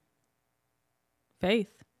 Faith.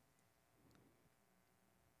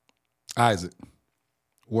 Isaac.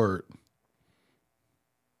 Word.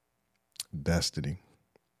 Destiny.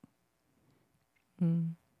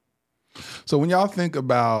 So when y'all think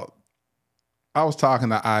about, I was talking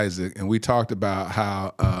to Isaac and we talked about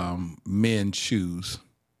how men choose.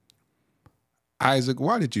 Isaac,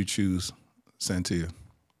 why did you choose Santia?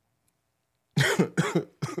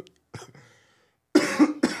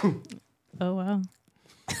 Oh, wow.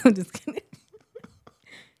 I'm just kidding.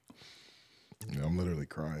 Yeah, I'm literally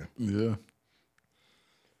crying. Yeah.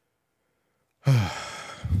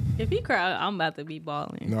 If he cry, I'm about to be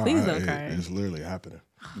bawling. No, Please don't cry. It's literally happening.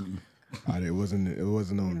 It wasn't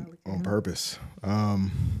on purpose. Why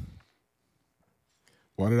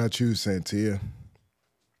did I choose Santia?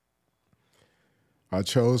 I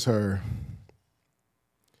chose her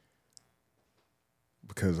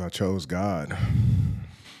because I chose God.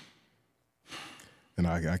 And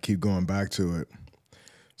I keep going back to it.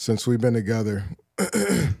 Since we've been together,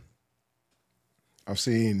 I've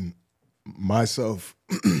seen myself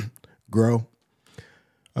grow.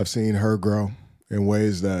 I've seen her grow in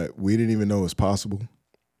ways that we didn't even know was possible.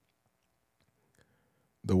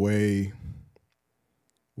 The way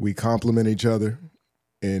we complement each other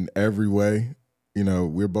in every way. You know,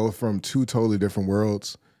 we're both from two totally different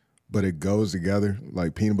worlds, but it goes together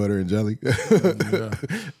like peanut butter and jelly. Yeah.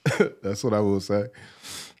 That's what I will say.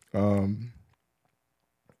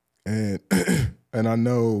 And I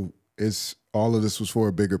know it's all of this was for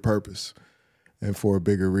a bigger purpose and for a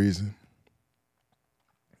bigger reason.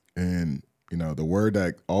 And, you know, the word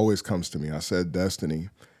that always comes to me, I said destiny,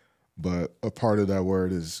 but a part of that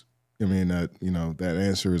word is, that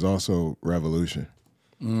answer is also revolution.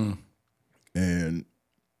 Mm. And,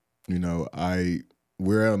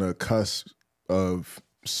 we're on a cusp of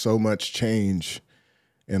so much change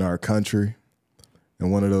in our country.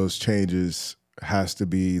 And one of those changes has to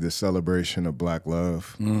be the celebration of Black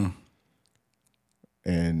love. Mm.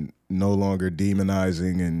 And no longer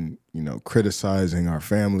demonizing and, criticizing our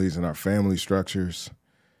families and our family structures.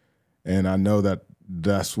 And I know that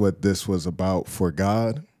that's what this was about for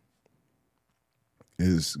God,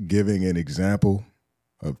 is giving an example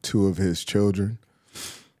of two of his children,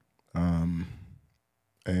 and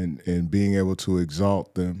being able to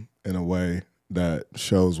exalt them in a way that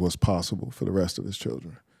shows what's possible for the rest of his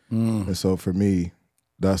children. Mm. And so for me,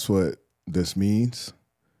 that's what this means.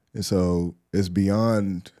 And so it's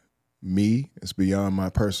beyond me. It's beyond my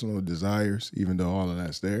personal desires, even though all of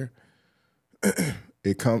that's there.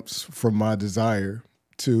 It comes from my desire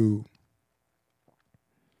to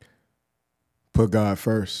put God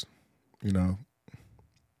first, and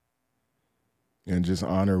just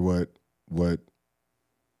honor what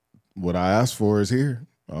I asked for is here.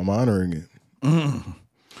 I'm honoring it. Mm.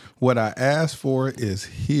 What I asked for is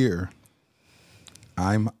here.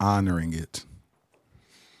 I'm honoring it.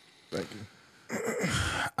 Thank you.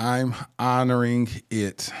 I'm honoring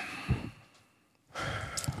it.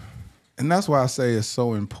 And that's why I say it's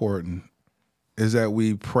so important, is that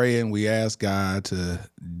we pray and we ask God to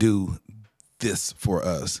do this for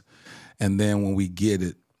us. And then when we get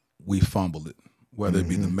it, we fumble it. Whether it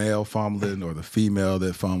be the male fumbling or the female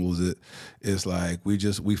that fumbles it, it's like we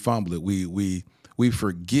fumble it. We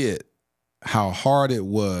forget how hard it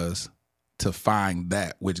was to find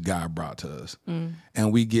that which God brought to us. Mm.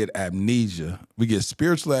 And we get amnesia. We get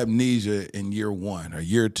spiritual amnesia in year 1 or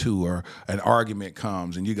year 2, or an argument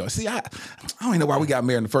comes and you go, see, I don't even know why we got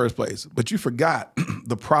married in the first place. But you forgot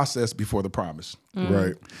the process before the promise. Mm.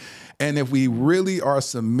 Right. And if we really are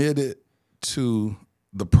submitted to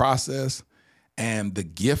the process and the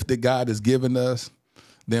gift that God has given us,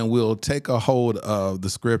 then we'll take a hold of the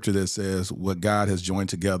scripture that says, what God has joined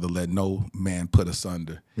together, let no man put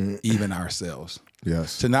asunder, even ourselves.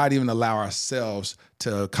 Yes. To not even allow ourselves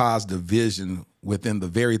to cause division within the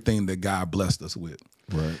very thing that God blessed us with.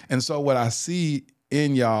 Right. And so what I see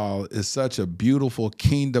in y'all is such a beautiful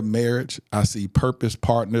kingdom marriage. I see purpose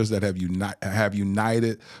partners that have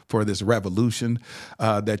united for this revolution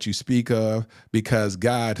that you speak of, because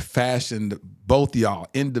God fashioned both y'all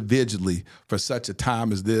individually for such a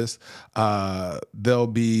time as this. There'll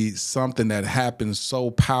be something that happens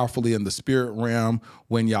so powerfully in the spirit realm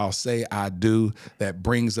when y'all say I do, that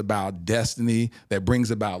brings about destiny, that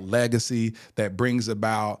brings about legacy, that brings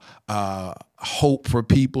about hope for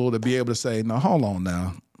people to be able to say, no, hold on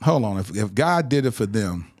now. Hold on. If God did it for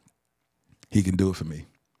them, he can do it for me.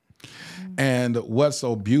 And what's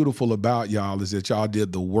so beautiful about y'all is that y'all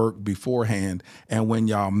did the work beforehand. And when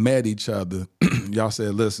y'all met each other, y'all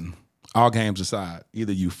said, listen, all games aside,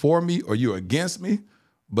 either you for me or you against me,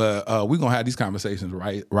 but we're going to have these conversations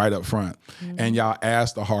right up front. Mm-hmm. And y'all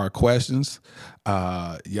asked the hard questions.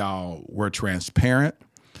 Y'all were transparent.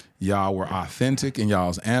 y'all were authentic in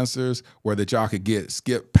y'all's answers, where that y'all could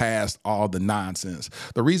skip past all the nonsense.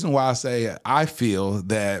 The reason why I feel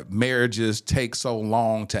that marriages take so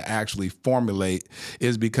long to actually formulate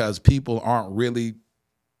is because people aren't really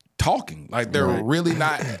talking. Like they're really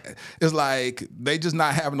not, it's like they just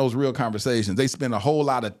not having those real conversations. They spend a whole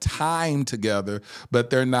lot of time together,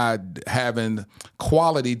 but they're not having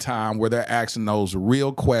quality time where they're asking those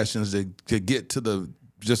real questions to get to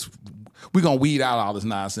we're going to weed out all this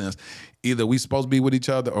nonsense. Either we supposed to be with each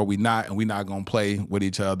other or we not, and we're not going to play with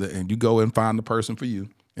each other. And you go and find the person for you,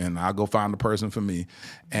 and I'll go find the person for me.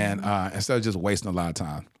 And instead of just wasting a lot of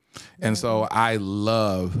time. And so I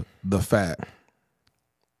love the fact,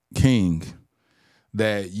 King,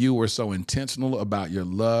 that you were so intentional about your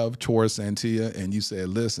love towards Santia, and you said,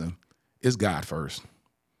 listen, it's God first.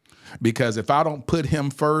 Because if I don't put him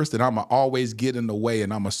first, then I'm going to always get in the way,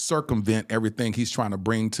 and I'm going to circumvent everything he's trying to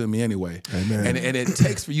bring to me anyway. Amen. And it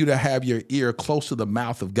takes for you to have your ear close to the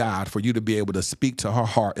mouth of God for you to be able to speak to her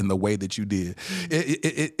heart in the way that you did.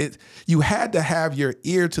 You had to have your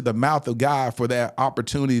ear to the mouth of God for that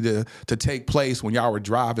opportunity to take place when y'all were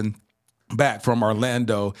driving back from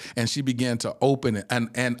Orlando, and she began to open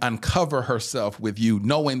and uncover herself with you,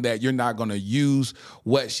 knowing that you're not going to use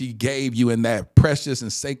what she gave you in that precious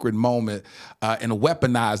and sacred moment and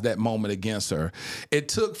weaponize that moment against her. It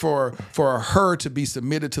took for her to be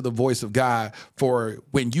submitted to the voice of God for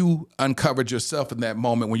when you uncovered yourself in that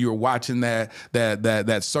moment, when you were watching that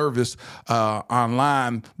service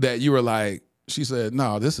online, that you were like, she said,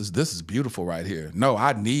 no, this is beautiful right here. No,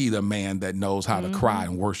 I need a man that knows how to cry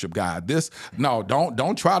and worship God.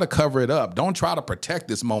 Don't try to cover it up. Don't try to protect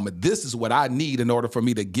this moment. This is what I need in order for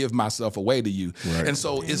me to give myself away to you. Right. And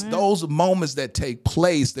so it's those moments that take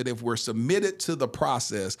place that if we're submitted to the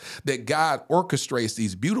process, that God orchestrates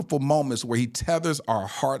these beautiful moments where he tethers our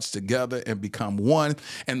hearts together and become one.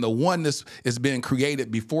 And the oneness is being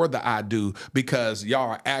created before the I do, because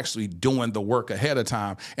y'all are actually doing the work ahead of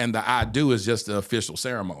time. And the I do is just the official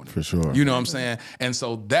ceremony. For sure. You know what I'm saying? And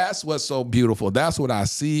so that's what's so beautiful. That's what I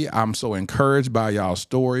see. I'm so encouraged by y'all's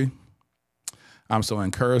story. I'm so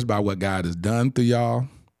encouraged by what God has done through y'all.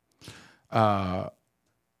 I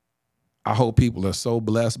hope people are so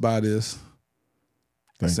blessed by this.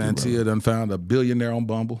 Santia done found a billionaire on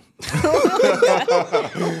Bumble.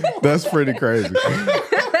 That's pretty crazy.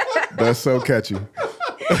 That's so catchy.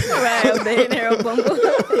 Right, a billionaire on Bumble.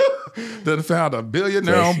 Done found a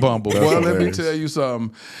billionaire on Bumble. Well, let me tell you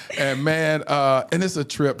something. And man, and it's a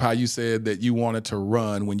trip how you said that you wanted to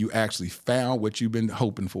run when you actually found what you've been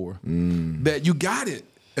hoping for. That you got it.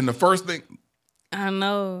 And the first thing. I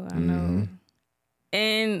know.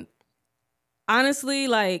 And honestly,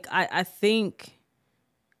 like, I think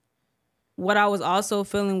what I was also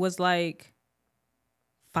feeling was like,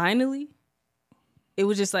 finally. It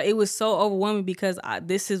was just like, it was so overwhelming because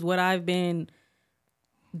this is what I've been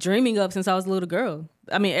dreaming of since I was a little girl.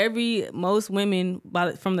 I mean, most women,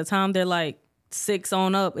 from the time they're like 6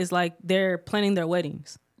 on up, it's like they're planning their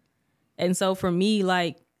weddings. And so for me,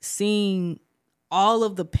 like, seeing all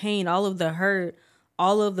of the pain, all of the hurt,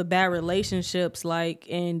 all of the bad relationships, like,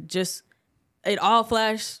 and just it all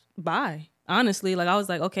flashed by. Honestly, like, I was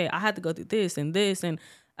like, okay, I had to go through this, and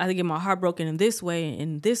I had to get my heart broken in this way,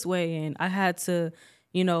 and I had to,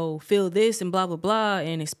 feel this and blah, blah, blah,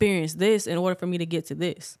 and experience this in order for me to get to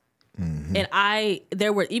this. Mm-hmm. And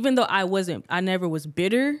even though I never was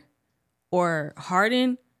bitter or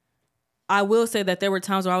hardened, I will say that there were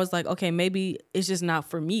times where I was like, okay, maybe it's just not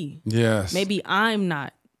for me. Yes. Maybe I'm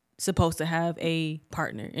not supposed to have a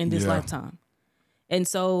partner in this lifetime. And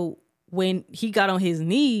so when he got on his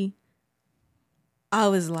knee, I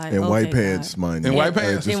was like, in okay, white pants, mind you. In white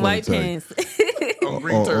pants. In white pants. On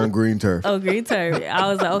green turf. Oh, green turf. I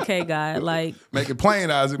was like, okay, God, like. Make it plain,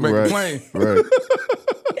 Isaac. Make it plain. Right.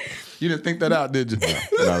 You didn't think that out, did you?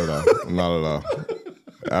 Not at all. Not at all.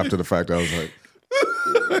 After the fact, I was like.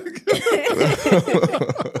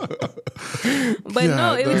 But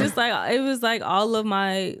no, it was like all of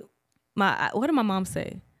my what did my mom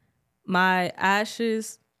say? My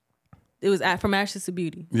ashes. It was from ashes to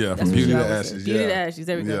beauty. Yeah, from beauty to ashes. Beauty to ashes.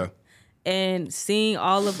 There we go. Yeah. And seeing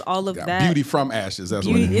all of that. Beauty from ashes. That's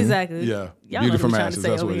what it is. Exactly. Yeah. Y'all Beauty know from what I'm ashes.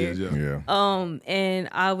 trying That's to say what over it is. here. Yeah. And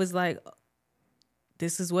I was like,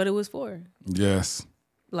 this is what it was for. Yes.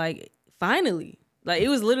 Like, finally. Like, it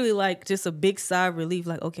was literally like just a big sigh of relief.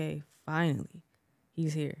 Like, okay, finally,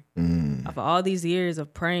 he's here. After all these years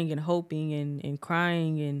of praying and hoping and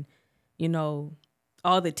crying and,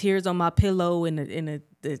 all the tears on my pillow and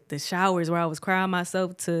the showers where I was crying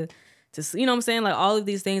myself to you know what I'm saying? Like, all of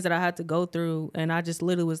these things that I had to go through. And I just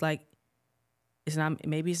literally was like,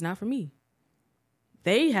 maybe it's not for me.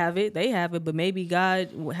 they have it, but maybe God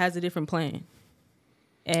has a different plan.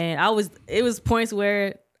 And it was points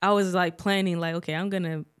where I was like planning, like, okay, I'm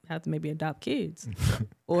gonna have to maybe adopt kids,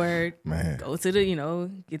 or go to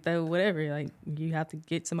the, get the whatever. Like, you have to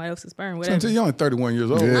get somebody else's sperm, whatever. You're only 31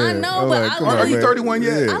 years old. Yeah. I know, but Are you 31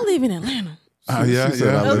 yet? I live in Atlanta. She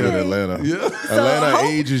said I live in Okay. Atlanta. Yeah. Atlanta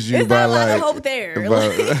ages you It's by not a lot like of hope there.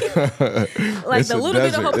 like Like the little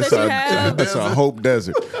bit of hope that you have. It's a hope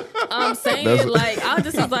desert. I'm saying, like, I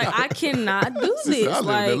just was like, I cannot do this. I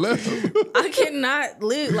live in Like, Atlanta. I cannot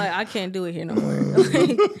live. Like, I can't do it here no more.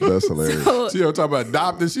 Like, That's hilarious. so, She don't talk about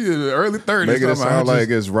adopting. She in the early 30s. Make it talking about sound her like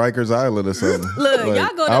it's Rikers Island or something. look, Like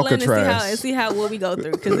y'all go to Atlanta Alcatraz. and see how what we go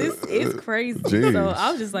through, because it's crazy. Jeez. So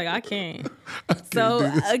I was just like, I can't. So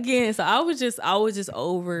again, so I was just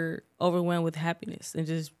overwhelmed with happiness and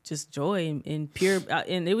just joy and pure,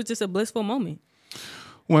 and it was just a blissful moment.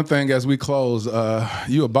 One thing as we close,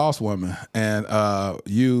 you a boss woman, and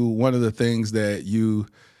one of the things that you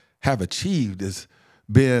have achieved is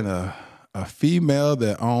being a female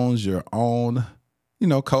that owns your own,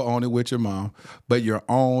 co-own it with your mom, but your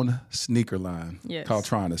own sneaker line called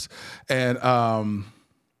Tronus. And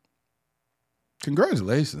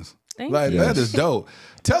congratulations. Thank you. That is dope.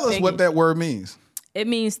 Tell us what that word means. It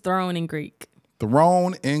means throne in Greek.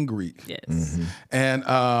 Throne in Greek. Yes. Mm-hmm. And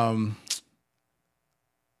I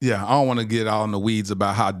don't want to get all in the weeds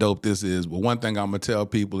about how dope this is, but one thing I'm going to tell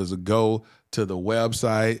people is to go to the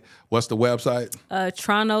website. What's the website?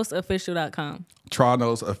 TronosOfficial.com.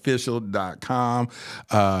 TronosOfficial.com.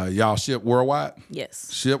 Y'all ship worldwide?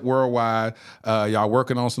 Yes. Ship worldwide. Y'all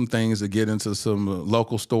working on some things to get into some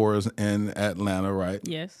local stores in Atlanta, right?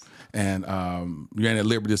 Yes. And you ain't at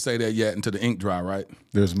liberty to say that yet until the ink dry, right?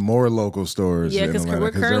 There's more local stores Yeah, in because Atlanta we're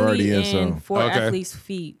because they're already currently in in some. for Okay. athletes'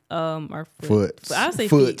 feet. Or Foots. I say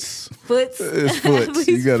Foots. feet. Foots. It's foots.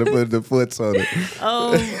 You got to put the foots on it.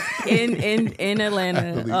 In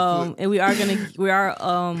Atlanta. And we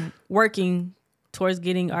are working towards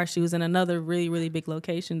getting our shoes in another really, really big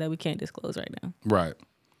location that we can't disclose right now. Right.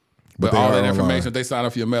 But But all they that are information, online. if they sign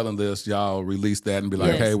up for your mailing list, y'all release that and be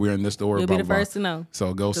like, Yes. hey, we're in this store. You'll blah, be the blah, first blah. to know.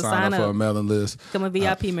 So go So sign up for a mailing list. Become a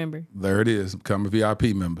VIP member. There it is. Become a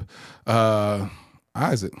VIP member.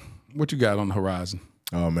 Isaac, what you got on the horizon?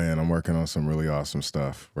 Oh man, I'm working on some really awesome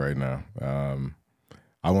stuff right now.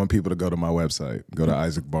 I want people to go to my website, go to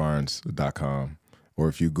isaacbarnes.com, or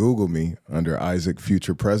if you Google me under Isaac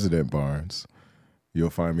Future President Barnes, you'll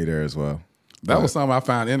find me there as well. That was something I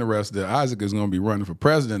found interesting, that Isaac is going to be running for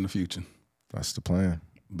president in the future. That's the plan.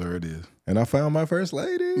 There it is. And I found my first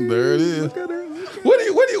lady. There it is. Look at her. What do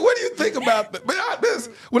you think about that?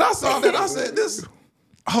 When I saw that, I said this.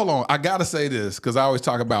 Hold on, I gotta say this because I always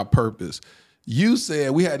talk about purpose. You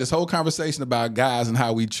said we had this whole conversation about guys and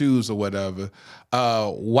how we choose or whatever.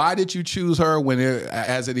 Why did you choose her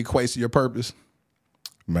as it equates to your purpose?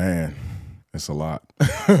 Man, it's a lot.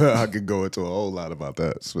 I could go into a whole lot about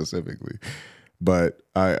that specifically. But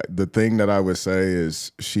the thing that I would say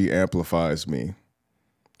is she amplifies me,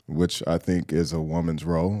 which I think is a woman's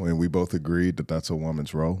role. And we both agreed that that's a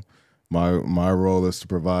woman's role. My role is to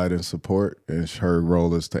provide and support, and her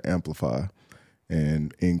role is to amplify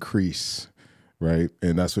and increase, right?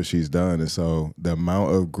 And that's what she's done. And so the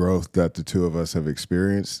amount of growth that the two of us have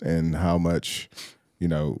experienced and how much,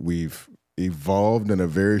 we've evolved in a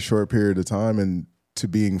very short period of time and to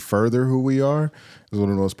being further who we are is one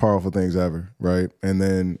of the most powerful things ever, right? And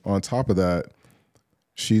then on top of that,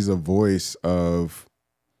 she's a voice of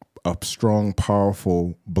a strong,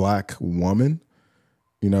 powerful Black woman,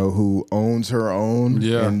 who owns her own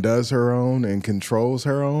and does her own and controls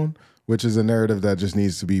her own, which is a narrative that just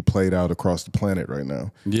needs to be played out across the planet right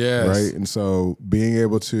now. Yes. Right? And so being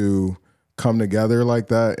able to come together like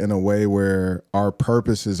that in a way where our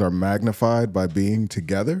purposes are magnified by being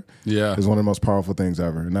together is one of the most powerful things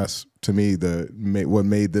ever. And that's, to me, what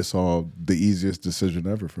made this all the easiest decision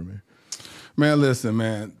ever for me. Man, listen,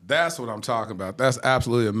 man, that's what I'm talking about. That's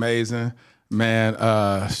absolutely amazing. Man,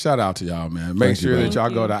 shout out to y'all, man. Make sure that y'all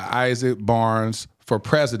go to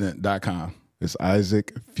isaacbarnesforpresident.com. It's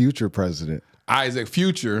Isaac Future President. Isaac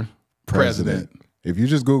Future President. If you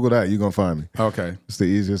just Google that, you're going to find me. Okay. It's the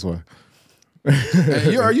easiest way.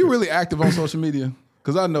 And are you really active on social media?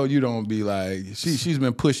 Because I know you don't be like, she's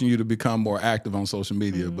been pushing you to become more active on social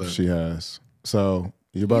media, but She has. So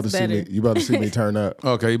you're about He's to see me. better. You about to see me turn up.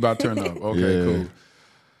 okay, you about to turn up. Okay, Yeah. cool.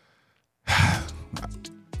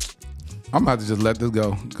 I'm about to just let this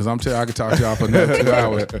go because I'm telling you, I could talk to y'all for another 2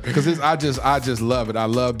 hours. Because I just love it. I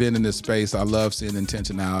love being in this space. I love seeing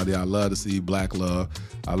intentionality. I love to see Black love.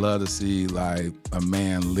 I love to see like a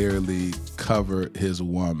man literally cover his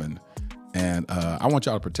woman, and I want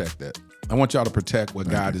y'all to protect that. I want y'all to protect what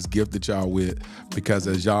God has gifted y'all with, because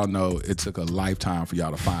as y'all know, it took a lifetime for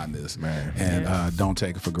y'all to find this. Man. And don't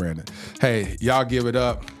take it for granted. Hey, y'all give it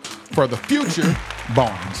up for the future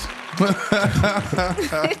Barnes.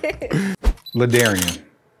 Ladarian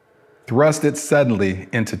thrusted suddenly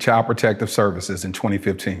into Child Protective Services in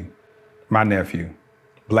 2015. My nephew,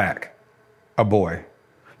 black, a boy.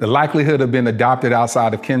 The likelihood of being adopted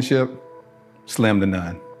outside of kinship, slim to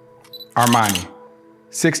none. Armani,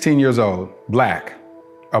 16 years old, black,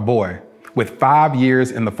 a boy, with 5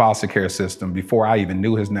 years in the foster care system before I even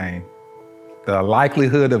knew his name. The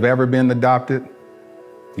likelihood of ever being adopted,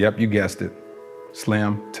 yep, you guessed it,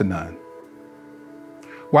 slim to none.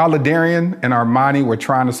 While Ladarian and Armani were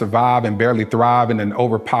trying to survive and barely thrive in an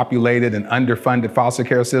overpopulated and underfunded foster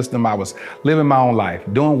care system, I was living my own life,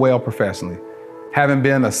 doing well professionally. Having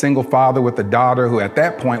been a single father with a daughter who at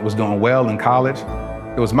that point was doing well in college,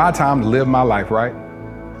 it was my time to live my life, right?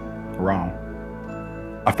 Wrong.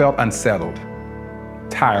 I felt unsettled,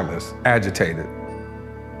 tireless, agitated.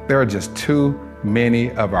 There are just too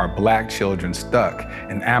many of our black children stuck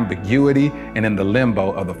in ambiguity and in the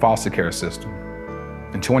limbo of the foster care system.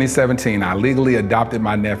 In 2017, I legally adopted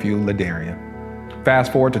my nephew, Ladarian.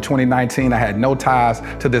 Fast forward to 2019, I had no ties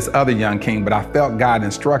to this other young king, but I felt God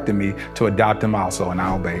instructed me to adopt him also, and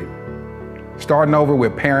I obeyed. Starting over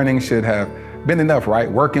with parenting should have been enough,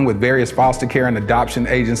 right? Working with various foster care and adoption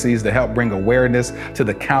agencies to help bring awareness to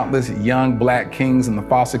the countless young black kings in the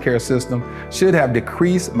foster care system should have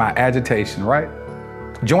decreased my agitation, right?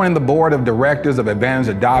 Joining the board of directors of Advantage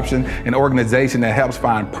Adoption, an organization that helps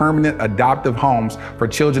find permanent adoptive homes for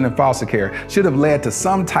children in foster care, should have led to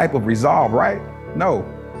some type of resolve, right? No,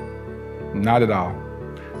 not at all.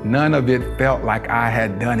 None of it felt like I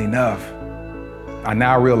had done enough. I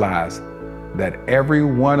now realize that every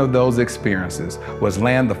one of those experiences was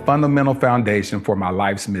laying the fundamental foundation for my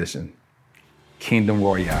life's mission, Kingdom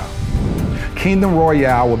Royale. Kingdom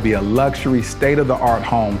Royale will be a luxury, state-of-the-art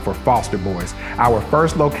home for foster boys. Our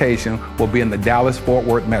first location will be in the Dallas-Fort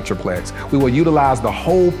Worth Metroplex. We will utilize the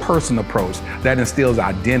whole person approach that instills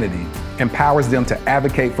identity, empowers them to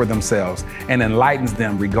advocate for themselves, and enlightens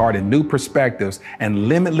them regarding new perspectives and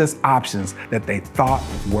limitless options that they thought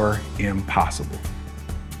were impossible.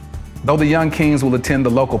 Though the young kings will attend the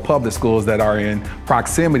local public schools that are in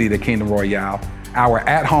proximity to Kingdom Royale, our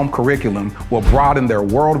at-home curriculum will broaden their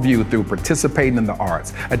worldview through participating in the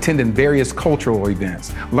arts, attending various cultural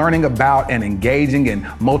events, learning about and engaging in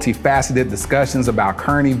multifaceted discussions about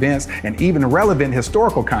current events and even relevant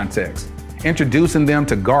historical context, introducing them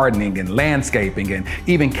to gardening and landscaping and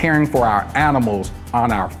even caring for our animals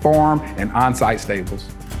on our farm and on-site stables.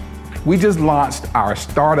 We just launched our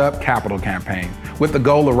Startup Capital campaign with the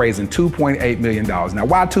goal of raising $2.8 million. Now,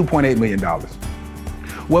 why $2.8 million?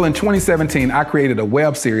 Well, in 2017, I created a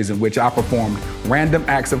web series in which I performed random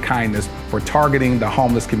acts of kindness for targeting the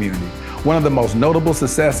homeless community. One of the most notable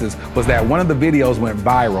successes was that one of the videos went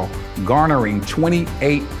viral, garnering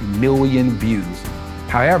 28 million views.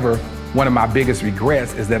 However, one of my biggest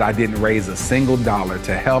regrets is that I didn't raise a single dollar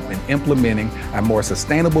to help in implementing a more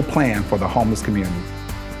sustainable plan for the homeless community.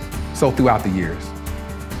 So throughout the years,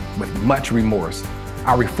 with much remorse,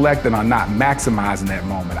 I reflected on not maximizing that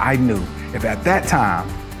moment. I knew if at that time,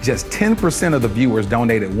 just 10% of the viewers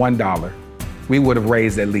donated $1, we would have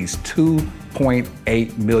raised at least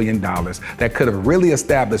 $2.8 million that could have really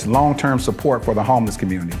established long-term support for the homeless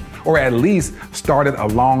community, or at least started a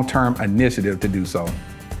long-term initiative to do so.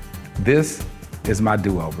 This is my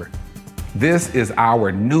do-over. This is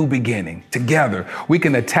our new beginning. Together, we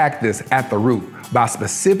can attack this at the root by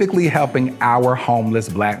specifically helping our homeless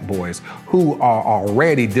black boys who are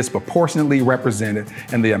already disproportionately represented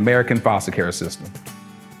in the American foster care system.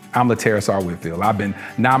 I'm Laterras R. Whitfield. I've been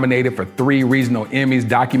nominated for 3 regional Emmys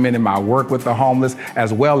documenting my work with the homeless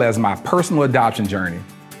as well as my personal adoption journey.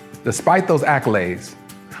 Despite those accolades,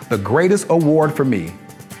 the greatest award for me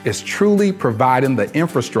is truly providing the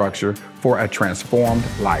infrastructure for a transformed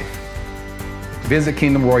life. Visit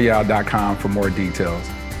KingdomRoyale.com for more details.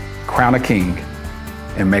 Crown a king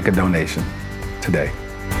and make a donation today.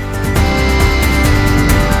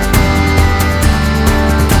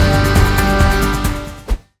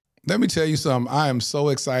 Let me tell you something. I am so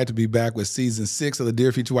excited to be back with season 6 of the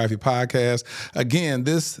Dear Future Wifey podcast. Again,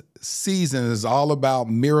 this season is all about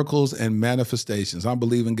miracles and manifestations. I'm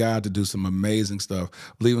believing God to do some amazing stuff.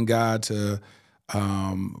 Believing God to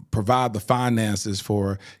provide the finances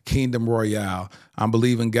for Kingdom Royale. I'm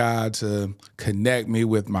believing God to connect me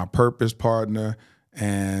with my purpose partner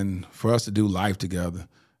and for us to do life together.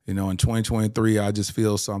 You know, in 2023, I just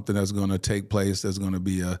feel something that's going to take place. There's going to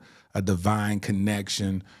be a divine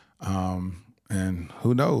connection. And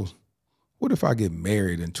who knows? What if I get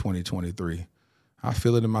married in 2023? I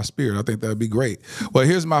feel it in my spirit. I think that would be great. Well,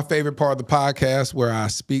 here's my favorite part of the podcast where I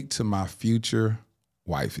speak to my future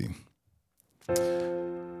wifey.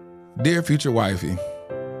 Dear future wifey,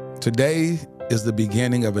 today is the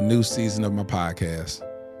beginning of a new season of my podcast.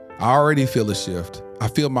 I already feel a shift. I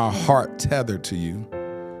feel my heart tethered to you.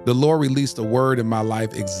 The Lord released a word in my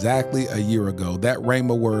life exactly a year ago. That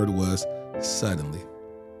rhema word was suddenly.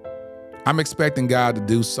 I'm expecting God to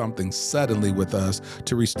do something suddenly with us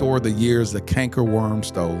to restore the years the cankerworm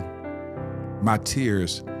stole. My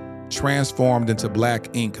tears transformed into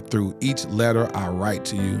black ink through each letter I write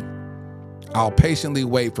to you. I'll patiently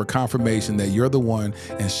wait for confirmation that you're the one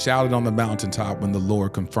and shout it on the mountaintop when the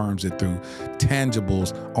Lord confirms it through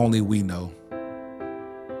tangibles only we know.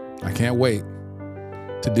 I can't wait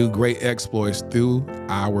to do great exploits through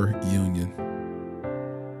our union.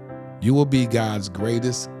 You will be God's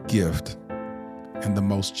greatest gift and the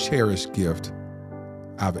most cherished gift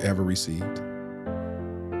I've ever received.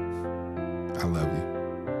 I love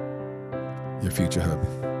you. Your future hubby.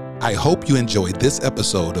 I hope you enjoyed this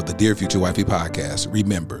episode of the Dear Future Wifey podcast.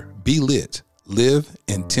 Remember, be lit, live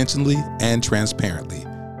intentionally and transparently,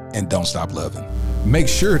 and don't stop loving. Make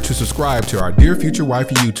sure to subscribe to our Dear Future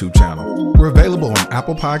Wifey YouTube channel. We're available on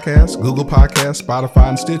Apple Podcasts, Google Podcasts, Spotify,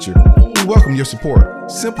 and Stitcher. We welcome your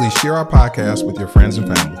support. Simply share our podcast with your friends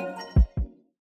and family.